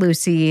kiss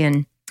Lucy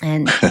and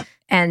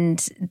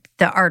and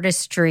the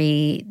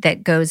artistry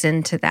that goes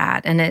into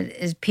that. And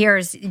it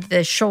appears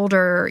your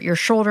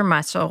shoulder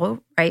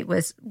muscle, right,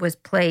 was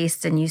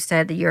placed, and you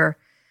said that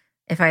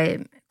if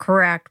I'm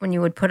correct, when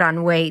you would put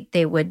on weight,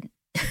 they would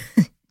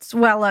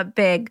swell up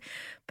big.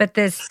 But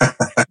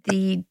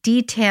the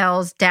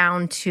details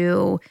down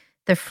to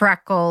the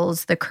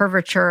freckles, the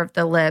curvature of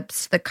the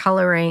lips, the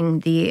coloring,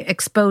 the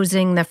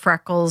exposing the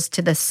freckles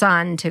to the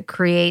sun to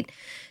create.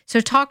 So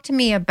talk to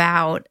me a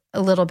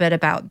little bit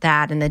about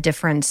that and the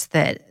difference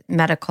that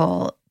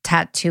medical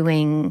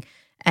tattooing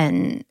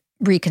and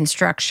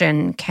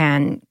reconstruction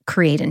can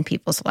create in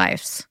people's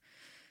lives,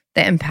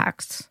 the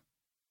impacts.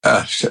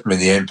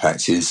 The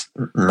impact is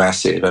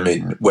massive.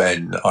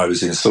 When I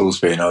was in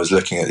Salisbury and I was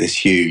looking at this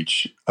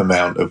huge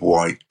amount of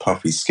white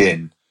puffy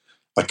skin,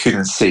 I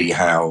couldn't see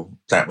how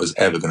that was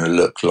ever going to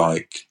look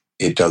like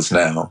it does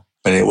now.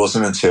 And it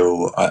wasn't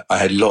until I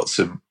had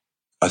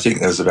I think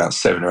there was about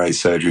 7 or 8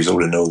 surgeries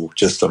all in all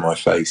just on my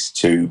face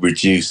to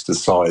reduce the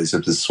size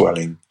of the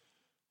swelling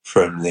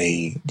from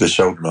the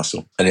shoulder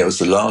muscle. And it was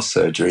the last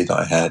surgery that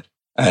I had.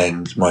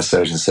 And my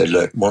surgeon said,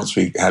 look, once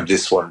we have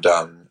this one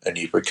done and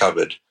you've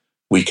recovered,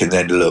 we can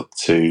then look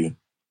to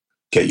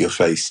get your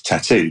face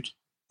tattooed.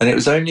 And it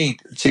was only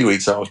 2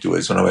 weeks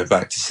afterwards when I went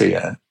back to see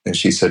her, and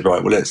she said,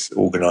 right, well, let's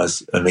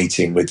organise a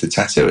meeting with the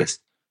tattooist.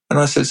 And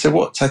I said, so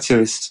what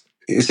tattooist?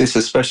 Is this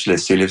a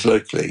specialist who lives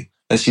locally?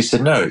 And she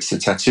said, no, it's a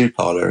tattoo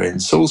parlour in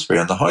Salisbury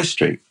on the High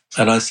Street.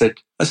 And I said,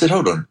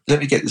 hold on, let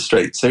me get this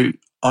straight. So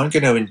I'm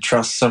going to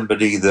entrust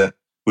somebody that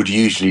would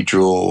usually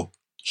draw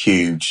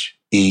huge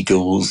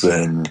eagles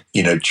and,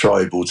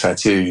 tribal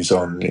tattoos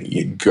on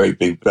great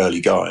big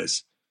burly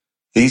guys.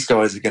 These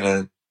guys are going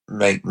to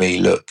make me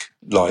look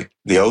like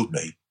the old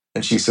me.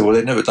 And she said, well,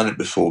 they've never done it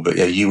before, but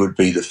yeah, you would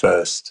be the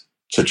first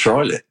to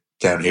trial it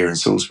down here in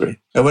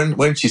Salisbury. And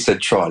when she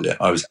said trial it,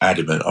 I was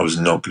adamant I was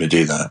not going to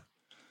do that.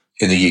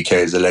 In the UK,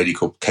 there's a lady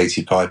called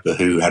Katie Piper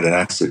who had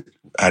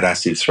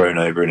acid thrown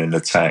over her in an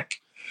attack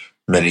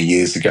many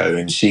years ago,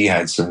 and she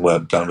had some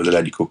work done with a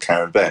lady called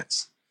Karen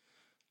Betts.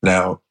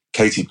 Now,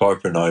 Katie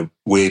Piper and I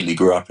weirdly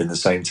grew up in the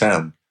same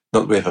town.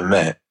 Not that we ever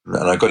met.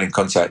 And I got in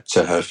contact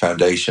to her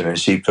foundation, and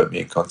she put me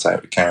in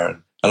contact with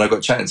Karen. And I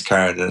got chatting to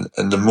Karen,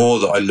 and the more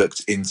that I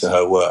looked into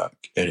her work,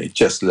 and it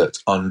just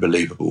looked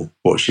unbelievable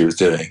what she was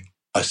doing,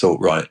 I thought,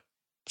 right,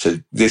 so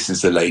this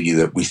is the lady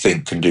that we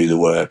think can do the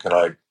work. And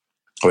I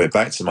went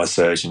back to my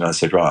surgeon and I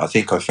said, right, I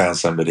think I found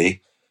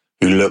somebody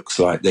who looks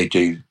like they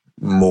do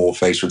more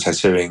facial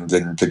tattooing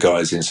than the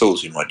guys in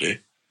Salisbury might do.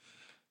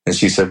 And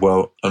she said,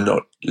 well, I'm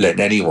not letting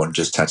anyone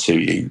just tattoo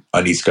you.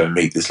 I need to go and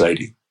meet this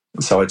lady.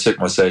 So I took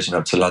my surgeon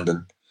up to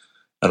London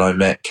and I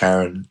met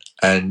Karen,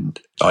 and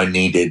I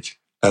needed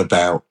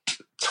about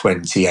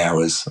 20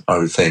 hours, I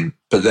would think.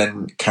 But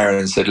then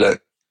Karen said,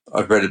 look,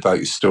 I've read about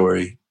your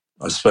story.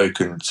 I've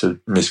spoken to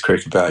Miss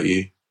Crick about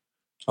you.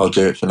 I'll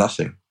do it for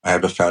nothing. I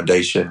have a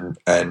foundation,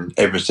 and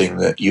everything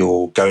that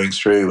you're going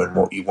through and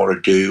what you want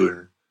to do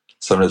and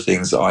some of the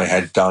things that I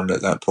had done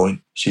at that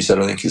point, she said,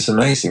 I think it's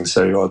amazing.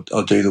 So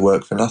I'll do the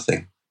work for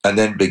nothing. And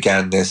then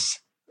began this.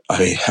 I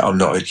mean, I'm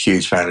not a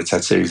huge fan of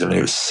tattoos. I mean,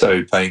 it was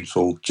so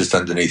painful just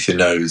underneath your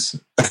nose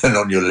and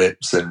on your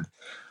lips and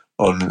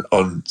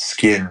on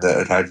skin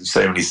that had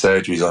so many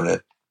surgeries on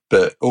it.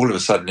 But all of a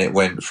sudden it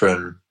went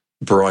from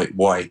bright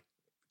white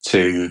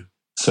to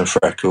some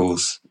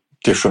freckles,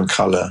 different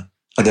colour,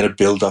 and then a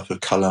build-up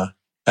of colour.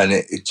 And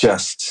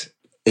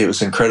it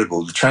was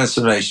incredible. The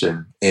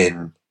transformation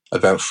in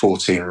about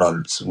 14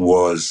 months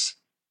was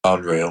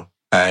unreal.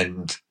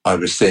 And I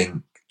was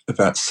thinking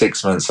about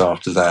 6 months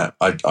after that,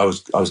 I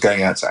was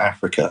going out to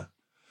Africa,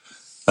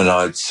 and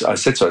I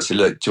said to her, I said,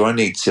 look, do I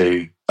need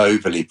to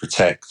overly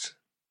protect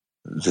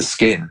the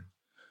skin?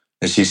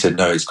 And she said,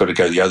 no, it's got to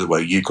go the other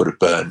way. You've got to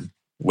burn.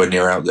 When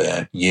you're out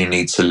there, you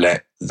need to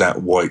let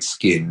that white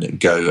skin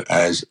go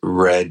as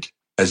red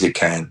as it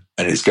can.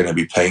 And it's going to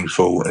be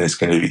painful and it's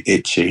going to be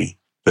itchy,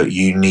 but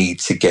you need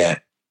to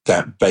get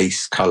that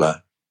base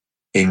colour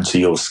into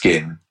your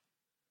skin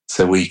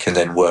so we can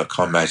then work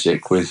our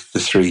magic with the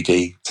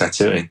 3D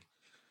tattooing.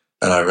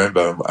 And I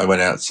remember I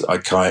went out, I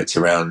kayaked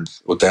around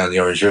or down the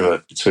Orange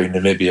River between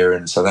Namibia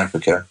and South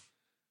Africa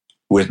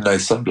with no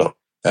sunblock,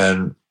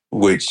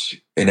 which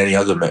in any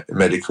other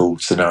medical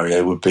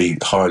scenario would be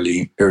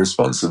highly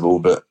irresponsible.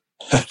 But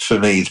for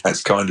me,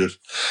 that's kind of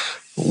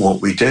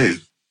what we do.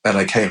 And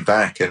I came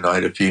back and I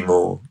had a few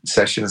more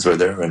sessions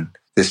with her, and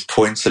this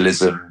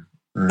pointillism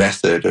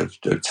method of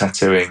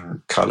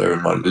tattooing colour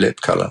and my lip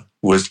colour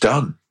was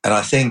done. And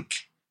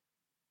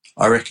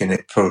I reckon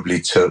it probably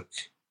took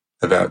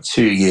about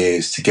 2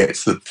 years to get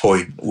to the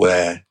point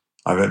where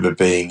I remember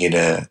being in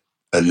a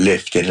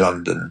lift in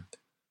London,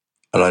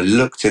 and I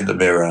looked in the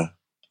mirror.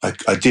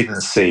 I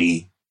didn't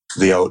see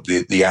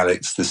the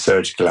Alex, the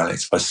surgical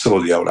Alex. I saw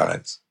the old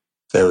Alex.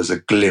 There was a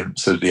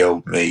glimpse of the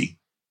old me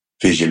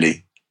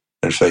visually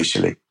and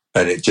facially,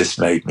 and it just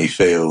made me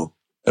feel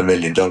 $1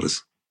 million.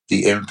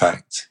 The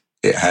impact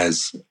it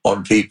has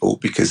on people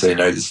because they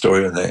know the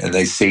story and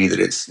they see that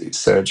it's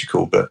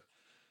surgical, but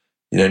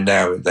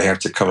now they have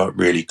to come up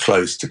really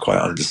close to quite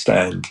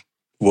understand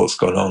what's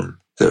gone on.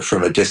 That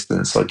from a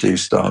distance, I do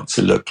start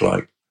to look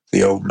like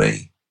the old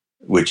me,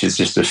 which is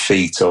just a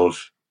feat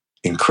of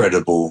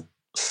incredible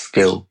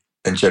skill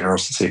and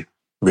generosity,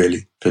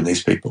 really, from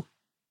these people.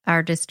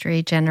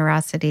 Artistry,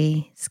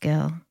 generosity,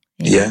 skill.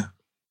 Yeah.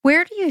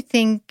 Where do you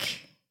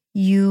think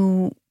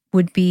you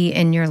would be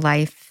in your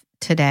life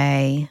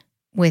today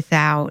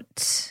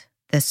without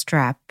the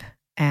strep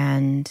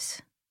and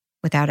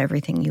without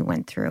everything you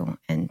went through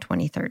in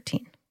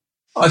 2013?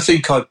 I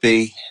think I'd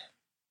be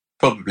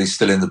probably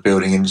still in the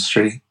building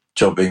industry,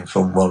 jobbing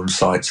from one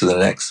site to the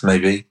next,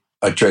 maybe.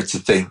 I dread to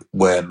think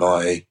where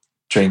my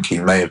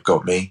drinking may have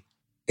got me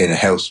in a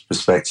health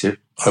perspective.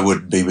 I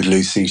wouldn't be with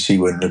Lucy. She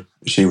wouldn't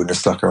have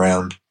stuck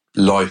around.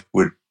 Life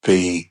would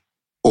be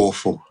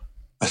awful,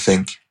 I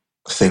think.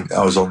 I think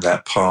I was on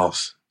that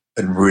path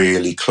and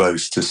really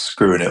close to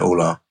screwing it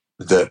all up.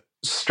 That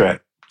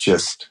strep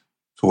just,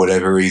 for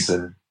whatever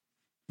reason,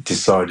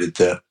 decided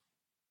that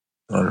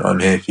I'm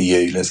here for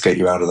you. Let's get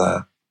you out of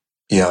that.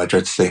 Yeah, I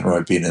dread to think where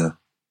I'd be now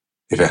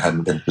if it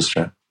hadn't been for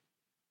strep.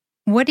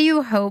 What do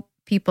you hope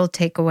people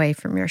take away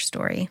from your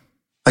story?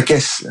 I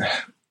guess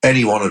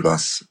any one of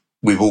us,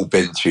 we've all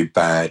been through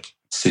bad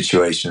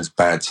situations,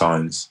 bad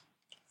times.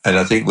 And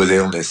I think with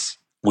illness,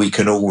 we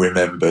can all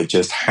remember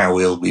just how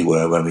ill we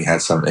were when we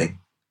had something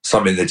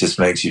that just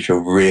makes you feel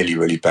really,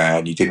 really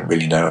bad. You didn't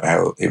really know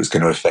how it was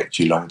going to affect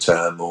you long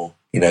term, or,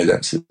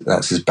 that's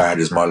as bad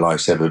as my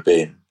life's ever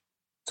been.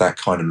 That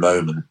kind of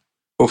moment.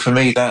 Well, for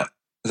me,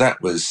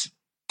 that was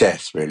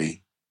death,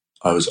 really.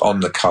 I was on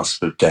the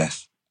cusp of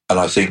death. And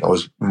I think I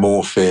was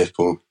more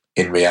fearful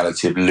in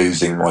reality of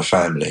losing my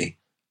family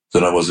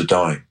than I was of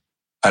dying.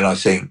 And I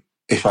think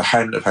if I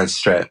hadn't have had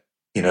strep,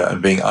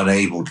 and being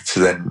unable to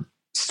then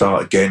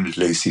start again with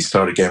Lucy,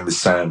 start again with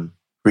Sam,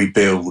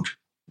 rebuild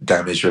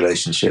damaged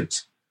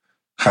relationships,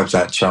 have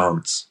that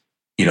chance,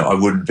 I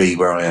wouldn't be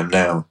where I am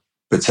now.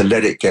 But to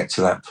let it get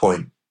to that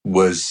point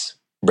was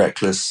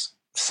reckless,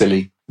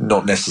 silly,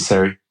 not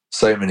necessary.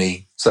 So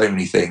many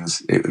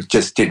things. It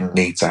just didn't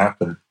need to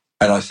happen.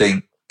 And I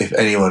think if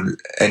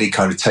any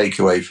kind of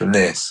takeaway from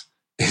this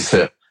is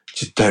that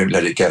just don't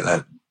let it get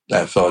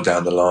that far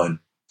down the line.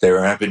 There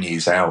are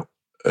avenues out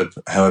of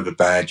however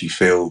bad you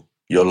feel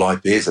your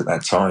life is at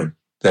that time.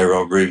 There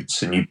are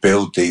routes, and you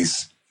build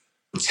these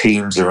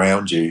teams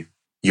around you.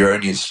 You're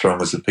only as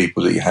strong as the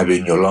people that you have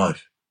in your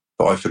life.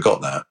 But I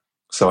forgot that.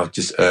 So I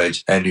just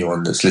urge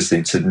anyone that's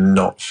listening to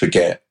not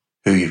forget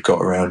who you've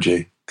got around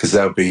you, because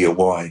they'll be your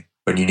why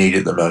when you need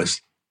it the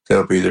most.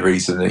 They'll be the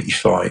reason that you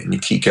fight and you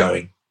keep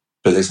going.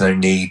 But there's no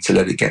need to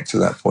let it get to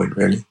that point,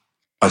 really.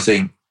 I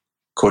think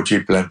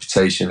quadruple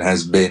amputation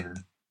has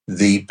been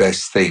the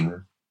best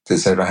thing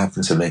that's ever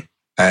happened to me.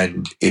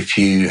 And if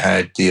you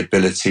had the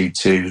ability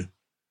to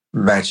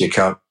magic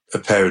up a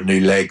pair of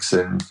new legs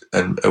and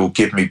or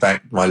give me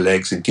back my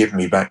legs and give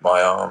me back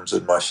my arms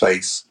and my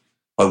face,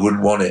 I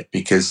wouldn't want it,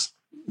 because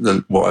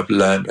what I've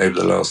learned over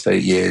the last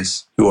 8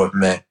 years, who I've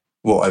met,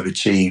 what I've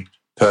achieved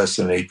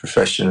personally,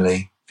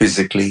 professionally,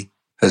 physically,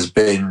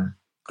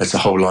 it's a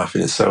whole life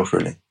in itself,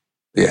 really.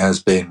 It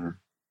has been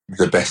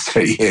the best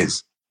 8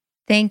 years.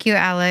 Thank you,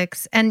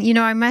 Alex. And,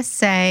 I must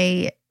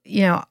say,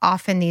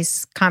 often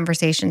these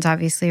conversations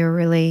obviously are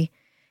really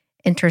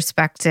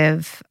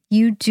introspective.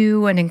 You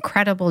do an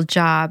incredible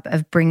job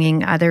of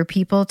bringing other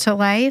people to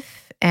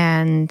life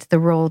and the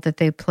role that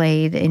they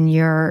played in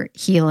your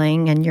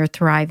healing and your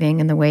thriving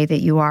in the way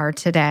that you are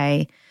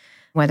today,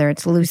 whether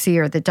it's Lucy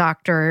or the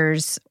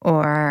doctors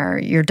or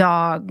your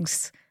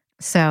dogs.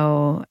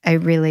 So I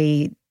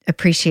really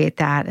appreciate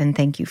that, and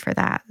thank you for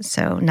that.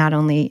 So not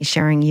only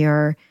sharing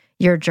your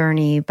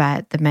journey,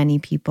 but the many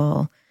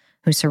people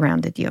who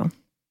surrounded you.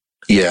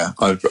 Yeah,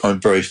 I'm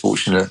very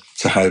fortunate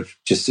to have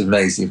just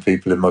amazing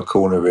people in my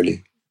corner,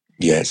 really.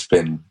 Yeah, it's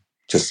been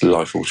just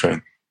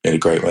life-altering in a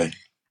great way.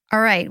 All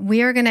right,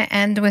 we are going to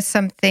end with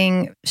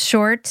something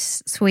short,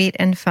 sweet,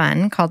 and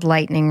fun called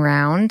Lightning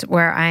Round,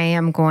 where I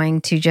am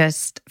going to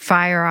just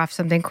fire off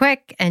something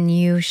quick, and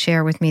you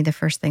share with me the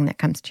first thing that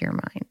comes to your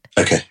mind.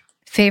 Okay.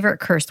 Favorite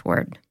curse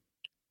word?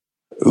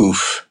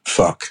 Oof,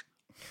 fuck.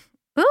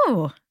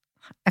 Ooh,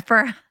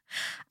 for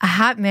a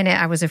hot minute,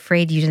 I was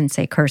afraid you didn't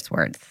say curse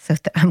words. So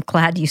I'm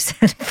glad you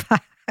said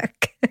fuck.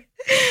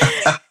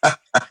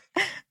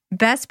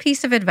 Best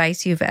piece of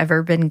advice you've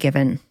ever been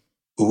given?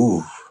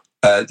 Ooh,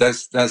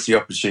 that's the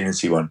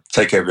opportunity one.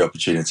 Take every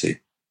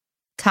opportunity.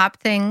 Top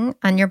thing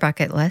on your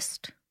bucket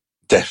list?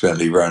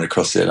 Definitely rowing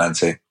across the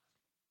Atlantic.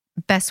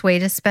 Best way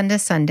to spend a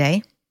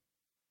Sunday?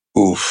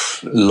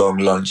 Oof, long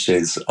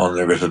lunches on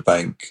the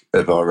riverbank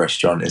of our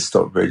restaurant in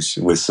Stockbridge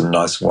with some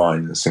nice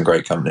wine and some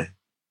great company.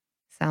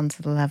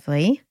 Sounds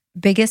lovely.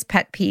 Biggest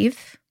pet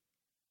peeve?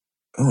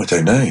 Oh, I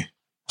don't know.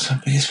 What's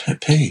my biggest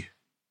pet peeve?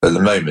 At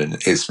the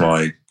moment, it's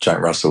my Jack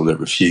Russell that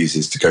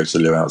refuses to go to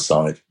the loo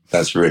outside.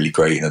 That's really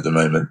grating at the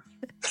moment.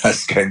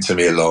 That's getting to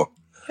me a lot.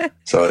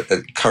 So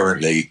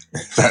currently,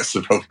 that's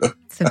the problem.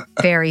 It's a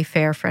very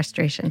fair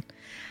frustration.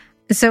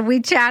 So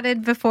we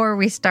chatted before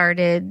we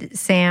started.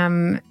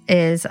 Sam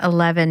is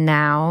 11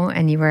 now,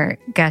 and you were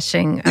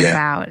gushing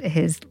about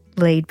his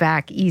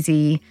laid-back,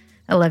 easy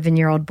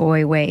 11-year-old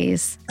boy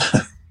ways.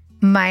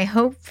 My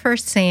hope for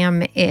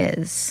Sam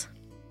is?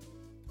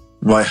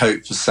 My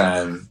hope for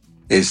Sam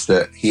is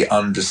that he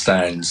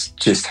understands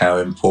just how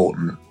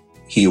important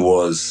he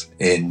was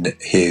in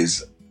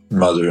his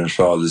mother and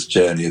father's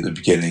journey at the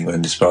beginning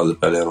when his father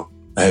fell ill.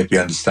 I hope he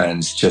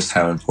understands just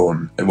how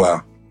important.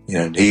 Well,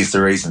 he's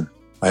the reason.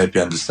 I hope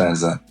he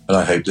understands that, and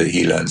I hope that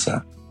he learns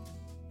that.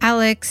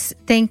 Alex,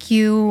 thank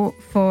you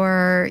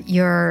for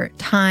your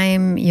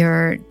time,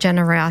 your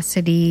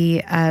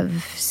generosity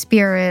of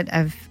spirit,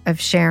 of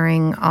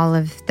sharing all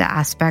of the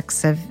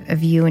aspects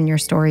of you and your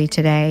story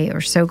today. We're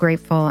so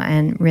grateful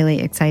and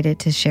really excited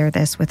to share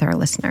this with our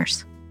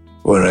listeners.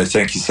 Well, no,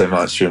 thank you so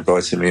much for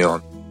inviting me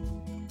on.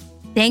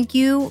 Thank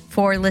you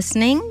for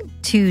listening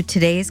to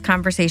today's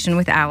conversation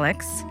with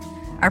Alex.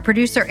 Our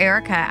producer,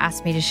 Erica,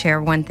 asked me to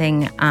share one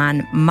thing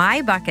on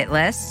my bucket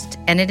list,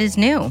 and it is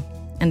new.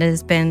 And it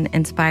has been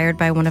inspired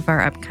by one of our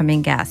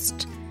upcoming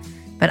guests.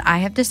 But I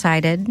have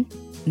decided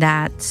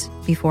that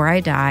before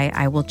I die,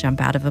 I will jump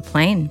out of a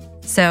plane.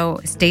 So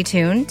stay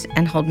tuned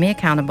and hold me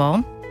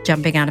accountable.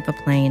 Jumping out of a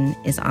plane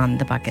is on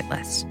the bucket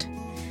list.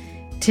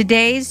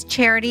 today's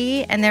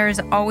charity, and there's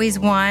always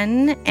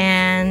one,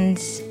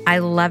 and I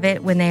love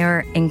it when they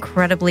are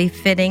incredibly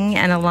fitting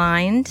and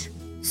aligned.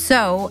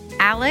 So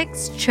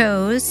Alex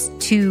chose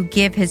to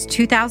give his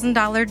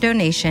 $2,000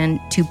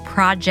 donation to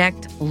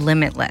Project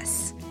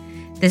Limitless.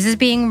 This is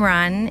being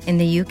run in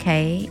the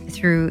UK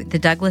through the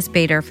Douglas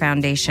Bader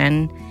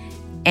Foundation.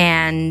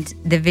 And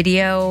the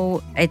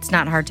video, it's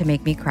not hard to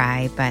make me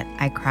cry, but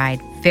I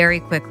cried very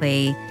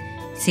quickly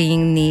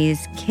seeing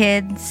these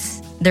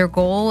kids. Their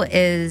goal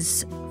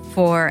is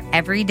for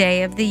every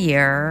day of the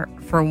year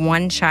for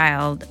one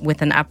child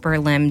with an upper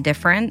limb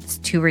difference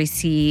to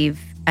receive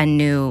a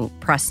new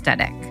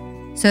prosthetic.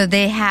 So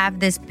they have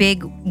this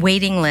big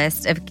waiting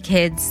list of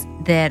kids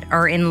that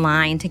are in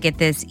line to get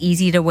this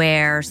easy to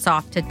wear,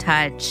 soft to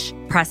touch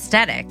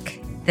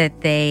prosthetic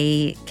that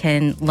they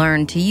can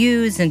learn to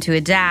use and to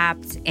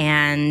adapt.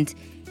 And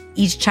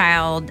each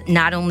child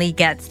not only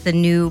gets the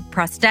new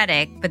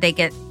prosthetic, but they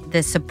get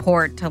the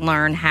support to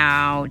learn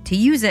how to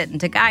use it and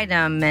to guide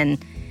them.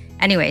 And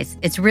anyways,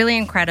 it's really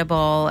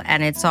incredible.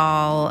 And it's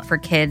all for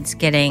kids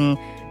getting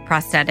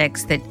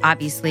prosthetics that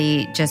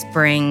obviously just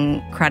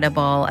bring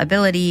credible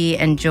ability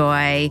and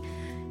joy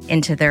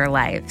into their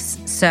lives.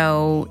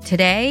 So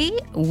today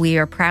we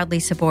are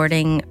proudly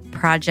supporting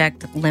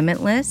Project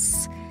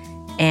Limitless.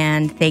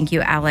 And thank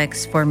you,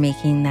 Alex, for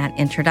making that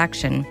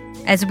introduction.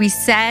 As we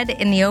said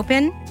in the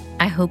open,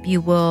 I hope you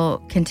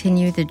will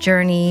continue the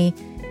journey,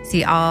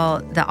 see all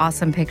the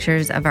awesome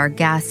pictures of our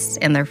guests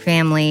and their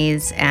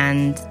families.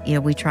 And,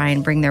 we try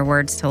and bring their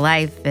words to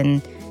life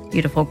and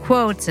beautiful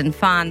quotes and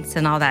fonts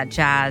and all that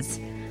jazz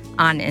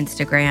on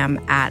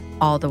Instagram at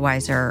All the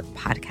Wiser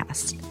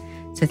Podcast.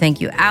 So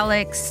thank you,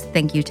 Alex.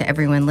 Thank you to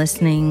everyone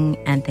listening.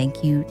 And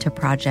thank you to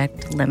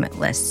Project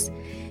Limitless.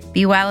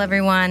 Be well,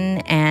 everyone,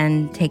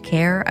 and take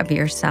care of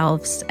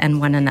yourselves and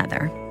one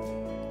another.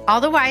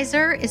 All the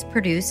Wiser is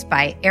produced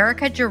by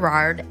Erica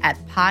Gerard at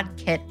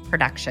Podkit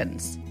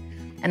Productions.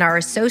 And our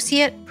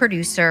associate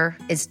producer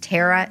is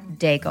Tara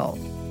Daigle.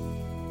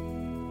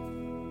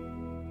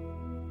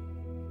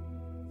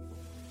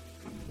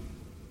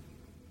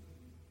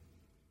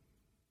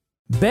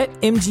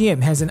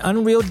 BetMGM has an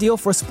unreal deal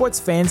for sports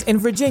fans in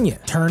Virginia.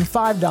 Turn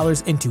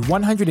 $5 into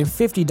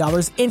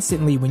 $150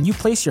 instantly when you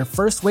place your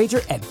first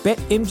wager at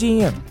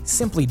BetMGM.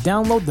 Simply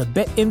download the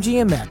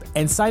BetMGM app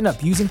and sign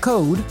up using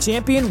code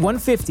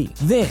Champion150.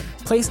 Then,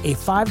 place a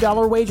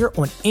 $5 wager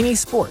on any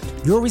sport.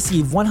 You'll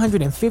receive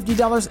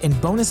 $150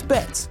 in bonus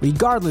bets,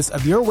 regardless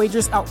of your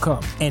wager's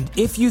outcome. And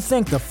if you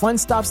think the fun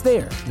stops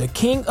there, the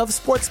king of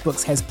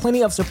sportsbooks has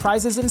plenty of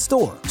surprises in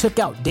store. Check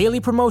out daily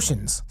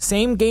promotions,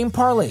 same-game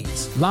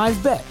parlays, live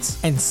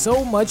bets, and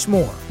so much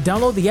more.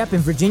 Download the app in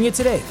Virginia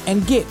today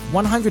and get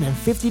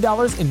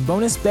 $150 in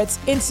bonus bets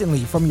instantly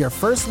from your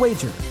first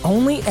wager.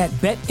 Only at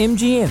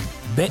BetMGM.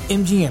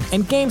 BetMGM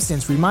and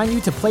GameSense remind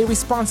you to play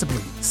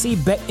responsibly. See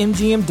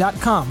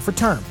BetMGM.com for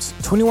terms.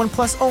 21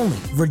 plus only.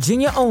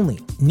 Virginia only.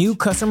 New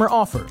customer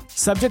offer.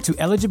 Subject to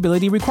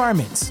eligibility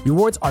requirements.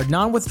 Rewards are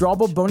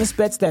non-withdrawable bonus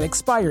bets that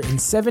expire in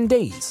 7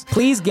 days.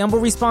 Please gamble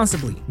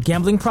responsibly.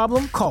 Gambling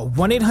problem? Call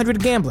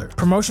 1-800-GAMBLER.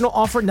 Promotional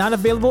offer not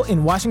available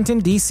in Washington,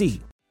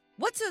 D.C.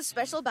 What's so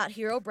special about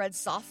Hero Bread's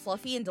soft,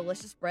 fluffy, and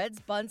delicious breads,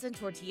 buns, and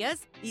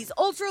tortillas? These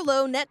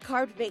ultra-low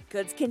net-carb baked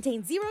goods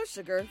contain zero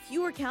sugar,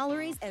 fewer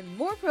calories, and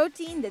more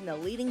protein than the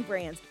leading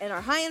brands, and are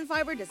high in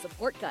fiber to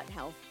support gut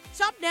health.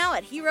 Shop now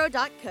at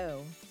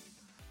Hero.co.